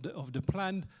the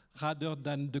plant, rather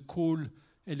than the coal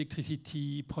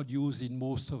electricity produced in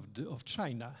most of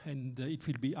China. And it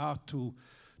will be hard to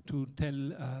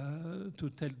tell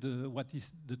what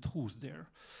is the truth there.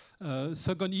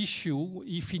 Second issue,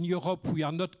 if in Europe we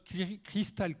are not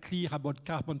crystal clear about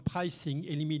carbon pricing,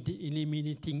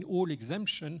 eliminating all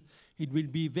exemption, it will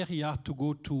be very hard to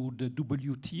go to the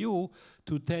WTO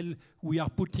to tell we are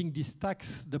putting this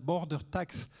tax, the border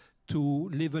tax, to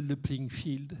level the playing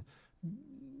field.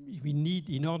 We need,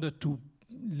 in order to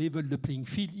level the playing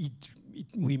field,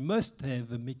 we must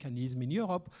have a mechanism in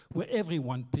Europe where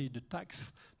everyone pays the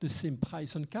tax, the same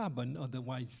price on carbon.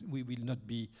 Otherwise, we will not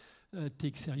be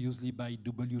taken seriously by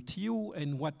WTO.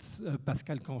 And what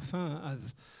Pascal Canfin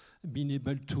has been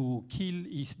able to kill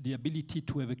is the ability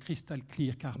to have a crystal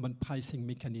clear carbon pricing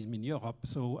mechanism in Europe.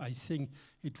 So I think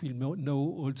it will now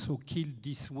also kill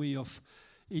this way of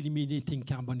eliminating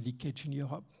carbon leakage in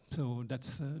Europe. So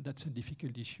that's a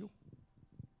difficult issue.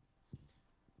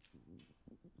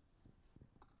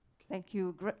 Thank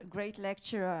you. Great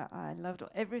lecture. I loved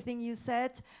everything you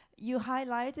said. You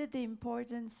highlighted the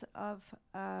importance of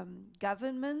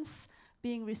governments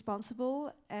being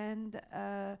responsible and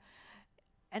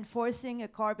enforcing a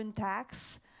carbon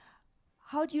tax.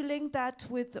 How do you link that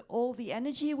with all the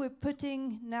energy we're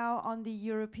putting now on the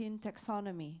European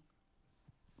taxonomy?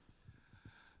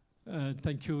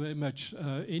 Thank you very much.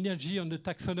 Energy on the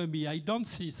taxonomy, I don't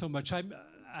see so much.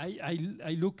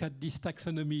 I look at this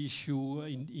taxonomy issue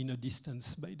in a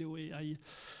distance, by the way.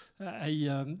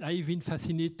 I've been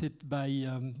fascinated by,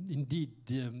 indeed,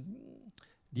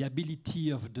 the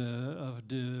ability of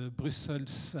the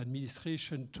Brussels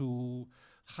administration to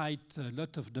write a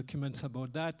lot of documents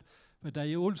about that. But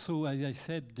I also, as I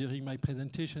said during my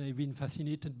presentation, I've been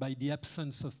fascinated by the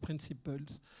absence of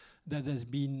principles that has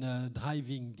been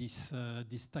driving this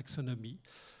taxonomy.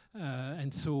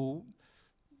 And so,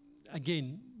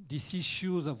 again, these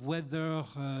issues of whether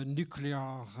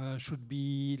nuclear should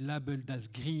be labeled as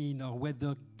green or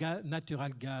whether natural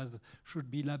gas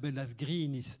should be labeled as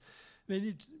green is,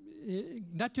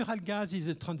 natural gas is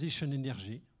a transition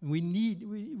energy.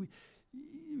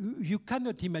 you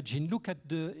cannot imagine. Look at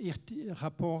the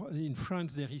report in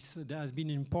France. There has been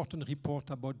an important report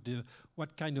about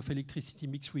what kind of electricity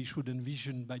mix we should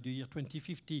envision by the year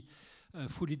 2050,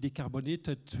 fully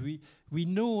decarbonated. We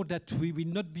know that we will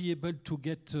not be able to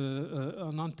get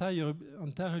an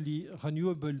entirely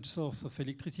renewable source of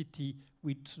electricity,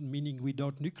 meaning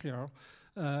without nuclear,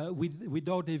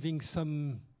 without having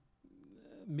some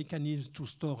mechanisms to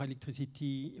store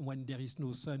electricity when there is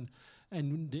no sun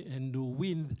and no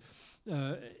wind.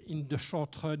 In the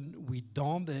short run, we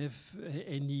don't have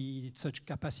any such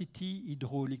capacity.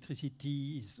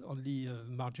 Hydroelectricity is only a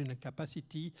marginal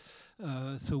capacity.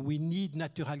 So we need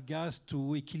natural gas to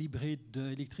equilibrate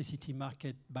the electricity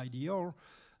market by the hour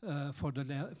for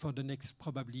the next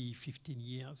probably 15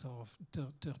 years or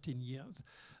 13 years.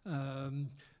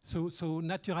 So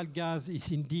natural gas is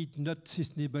indeed not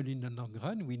sustainable in the long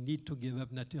run. We need to give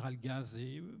up natural gas.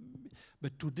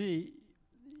 But today,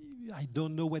 I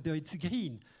don't know whether it's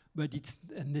green, but it's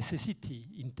a necessity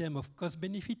in terms of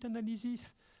cost-benefit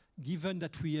analysis, given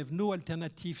that we have no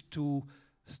alternative to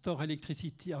store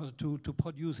electricity or to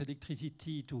produce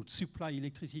electricity, to supply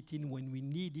electricity when we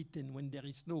need it and when there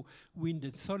is no wind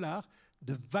and solar.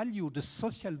 The value, the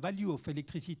social value of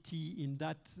electricity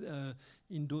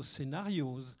in those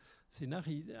scenarios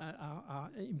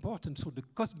are important. So the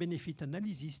cost-benefit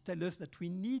analysis tell us that we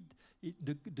need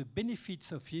the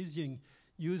benefits of using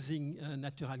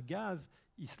natural gas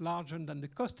is larger than the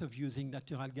cost of using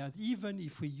natural gas, even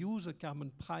if we use a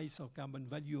carbon price or carbon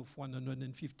value of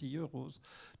 150 euros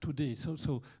today.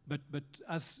 But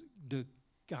as the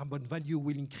carbon value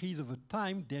will increase over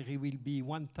time, there will be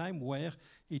one time where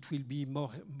it will be more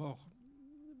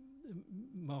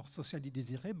socially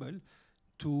desirable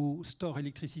to store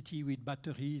electricity with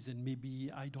batteries and maybe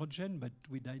hydrogen, but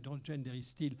with hydrogen there is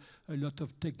still a lot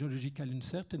of technological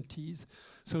uncertainties.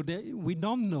 So we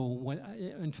don't know.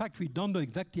 In fact, we don't know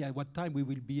exactly at what time we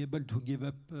will be able to give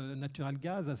up natural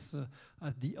gas as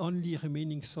the only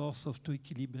remaining source to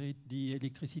equilibrate the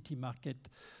electricity market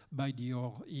by the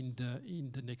hour in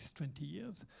the next 20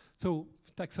 years. So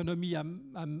taxonomy,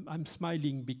 I'm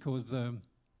smiling because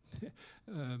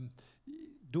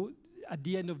at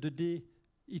the end of the day,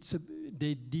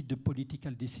 they did the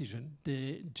political decision.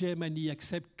 Germany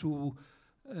accept to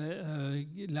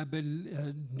label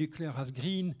nuclear as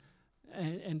green,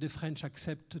 and the French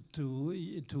accept to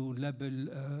label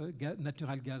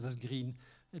natural gas as green.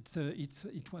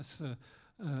 It was a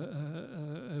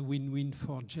win-win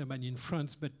for Germany and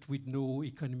France, but with no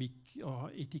economic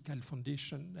or ethical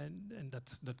foundation, and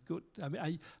that's not good. I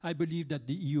mean, I believe that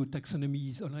the EU taxonomy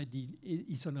is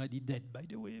already dead, by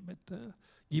the way, but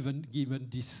given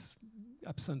this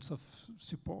absence of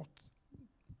support.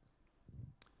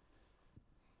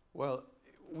 Well,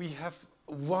 we have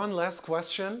one last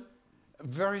question,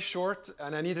 very short,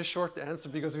 and I need a short answer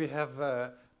because we have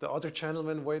the other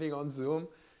gentleman waiting on Zoom.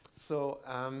 So,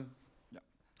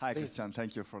 Hi, Christian.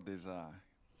 Thank you for this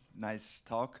nice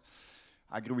talk.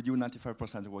 I agree with you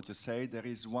 95% of what you say. There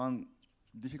is one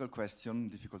difficult question,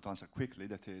 difficult to answer quickly,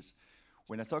 that is,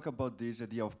 when I talk about this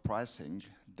idea of pricing,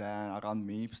 then around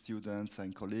me, students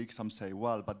and colleagues, some say,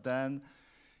 well, but then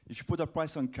if you put a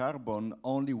price on carbon,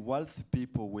 only wealthy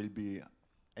people will be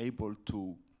able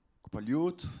to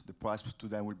pollute, the price to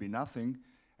them will be nothing,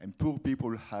 and poor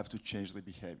people have to change their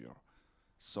behavior.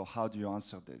 So how do you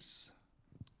answer this?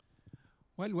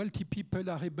 Well, wealthy people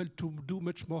are able to do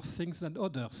much more things than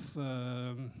others.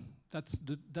 That's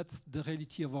the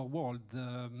reality of our world.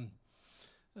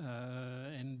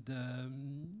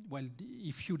 Well,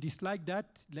 if you dislike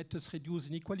that, let us reduce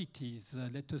inequalities.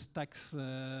 Let us tax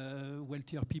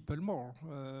wealthier people more.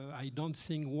 I don't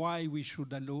think why we should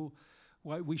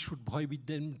prohibit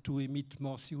them to emit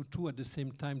more CO2 at the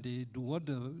same time they do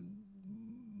other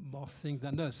more things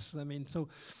than us. I mean,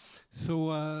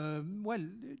 well,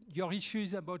 your issue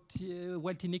is about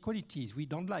wealth inequalities. We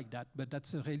don't like that, but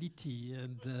that's a reality,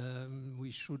 and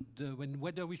we should.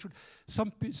 Whether we should,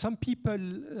 some people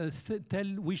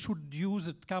tell we should use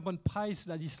a carbon price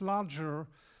that is larger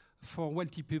for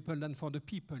wealthy people than for the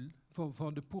people,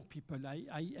 for the poor people.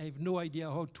 I have no idea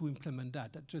how to implement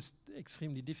that. That's just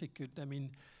extremely difficult. I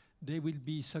mean, there will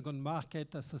be second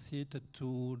market associated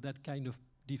to that kind of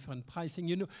different pricing.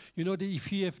 You know that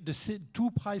if you have the two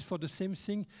prices for the same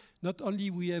thing, not only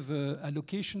we have an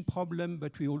allocation problem,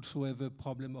 but we also have a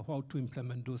problem of how to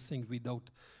implement those things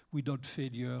without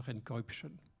failure and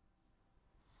corruption.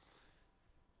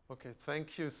 Okay,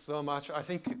 thank you so much. I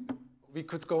think we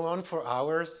could go on for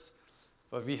hours,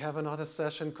 but we have another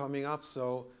session coming up.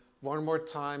 So one more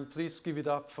time, please give it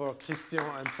up for Christian,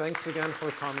 and thanks again for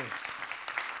coming.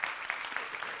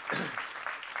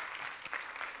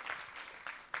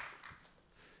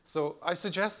 So I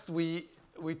suggest we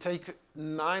take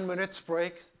 9 minutes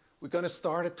break. We're going to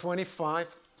start at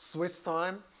 25 Swiss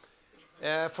time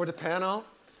for the panel.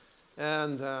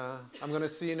 And I'm going to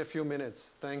see you in a few minutes.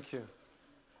 Thank you.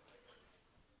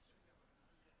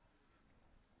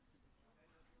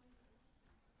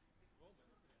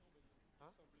 Huh?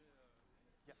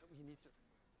 Yeah, we need to.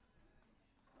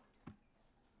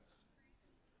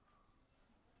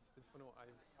 Stefano,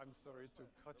 I'm sorry to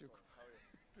cut you.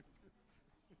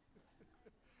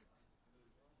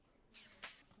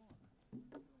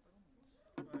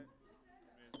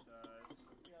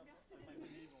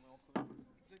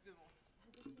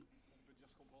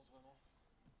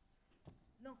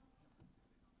 Non.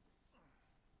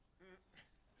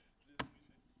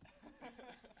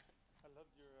 I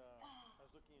loved your, I was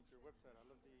looking at your website, I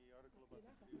love the article about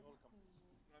the oil companies.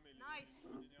 Nice.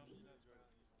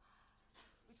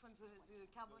 Which one's the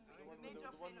carbon, the major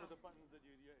The one failure? with the buttons that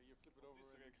you flip it over.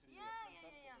 Yeah.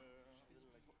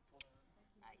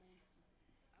 Nice.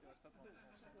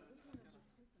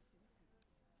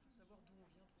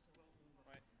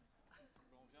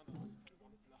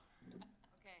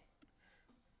 Okay.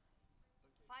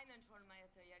 Financial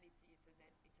materiality, it's a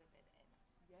dead end.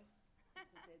 Yes,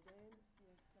 it's a dead end.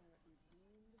 CSR is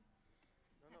doomed.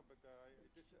 No, but I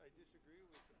disagree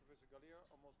with Professor Gollier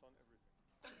almost on everything.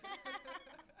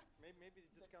 Maybe the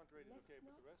discount rate is okay,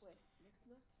 but the rest? Wait, let's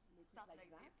not make Start it like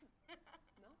like that.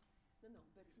 No, but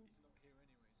He's not here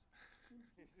anyways.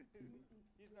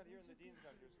 He's not here and the dean's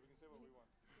not here, so we can say what we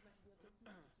want. The objective is to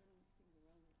turn things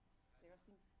around. There are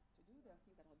things to do, there are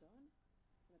things that are done,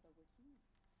 that are working,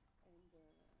 and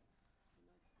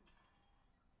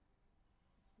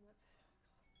it's not.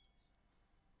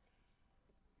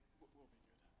 We'll be good.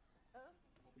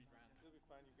 We'll be grand. It'll be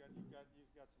fine.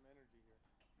 You've got some energy here.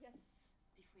 Yes.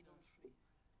 If we don't freeze.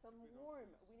 Some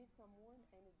warm. We need some warm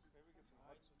energy. Maybe we get some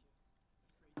hot. It's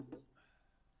okay.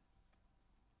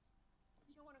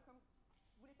 You don't want to come?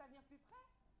 Vous voulez pas venir plus près?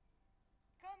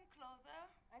 Come closer.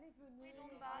 Allez, venez. We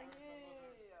don't bite.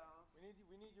 Allez.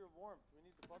 We need your warmth. We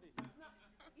need the body.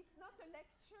 It's not a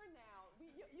lecture now.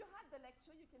 You had the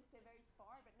lecture. You can stay very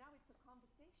far, but now it's a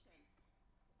conversation.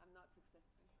 I'm not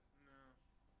successful. No.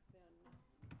 Then.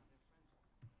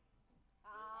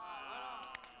 Ah.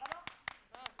 Bravo.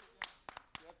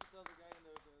 You have to tell the guy in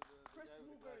the First guy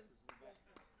with the movers. glasses in the back.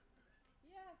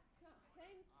 Yes.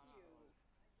 Thank you.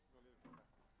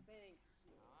 Thank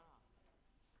you.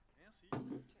 Merci.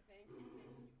 Thank you.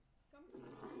 Come please.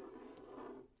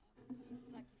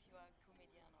 It's like if you are a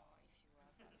comedian or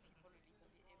if you have people a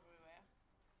little bit everywhere.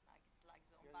 Like it's like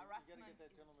the embarrassment. You gotta get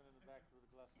that gentleman in the back with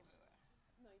the glasses. Everywhere.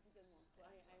 No, he didn't want to. I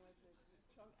was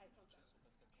strong eye contact.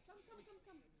 Come.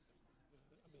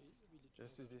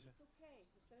 Just is déjà. It's okay.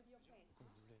 It's going to be okay.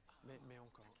 Mais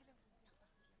encore.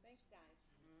 Thanks, guys.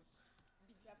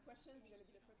 If you have questions, you're going to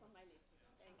be the first on my list.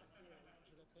 Thank you.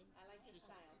 I like your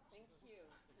style. Thank you.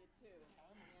 You too.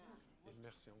 Yeah. Et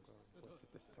merci encore. Ouais,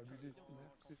 c'était fabuleux.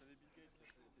 Merci.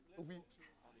 Oui.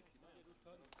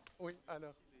 Oui,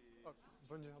 alors. Oh,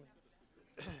 bonne journée.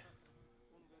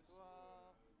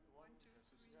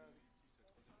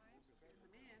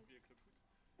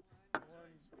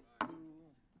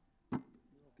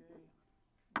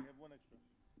 We have one extra.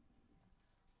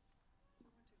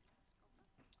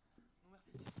 Non,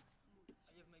 merci.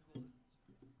 I have my goal.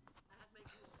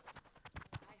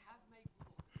 I have my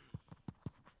goal.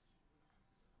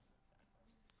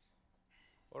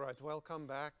 All right, welcome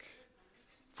back.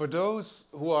 For those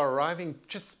who are arriving,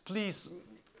 just please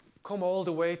come all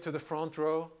the way to the front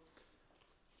row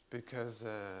because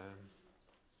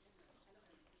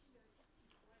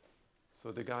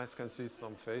so the guys can see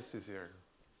some faces here.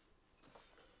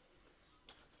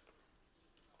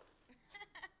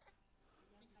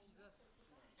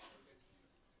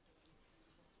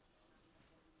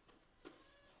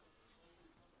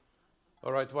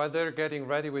 All right, while they're getting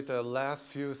ready with the last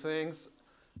few things,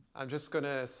 I'm just going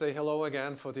to say hello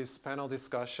again for this panel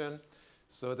discussion.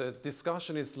 So the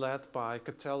discussion is led by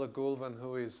Katella Gulvan,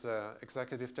 who is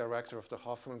Executive Director of the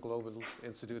Hoffman Global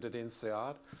Institute at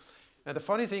INSEAD. And the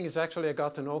funny thing is actually I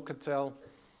got to know Katell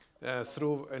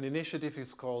through an initiative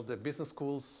is called the Business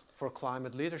Schools for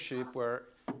Climate Leadership, where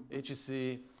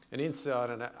HEC and INSEAD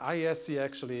and ISC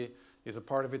actually is a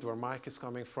part of it, where Mike is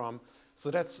coming from. So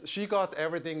she got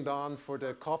everything done for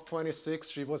the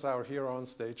COP26. She was our hero on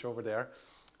stage over there.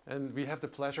 And we have the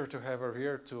pleasure to have her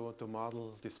here to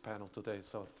model this panel today.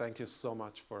 So thank you so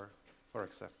much for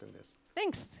accepting this.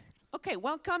 Thanks. Okay,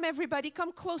 welcome everybody.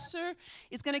 Come closer.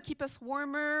 It's going to keep us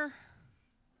warmer,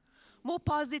 more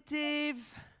positive,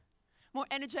 more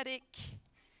energetic.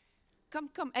 Come,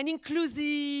 and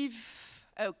inclusive.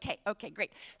 Okay, okay,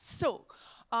 great. So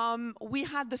we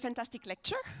had the fantastic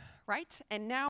lecture, right? And now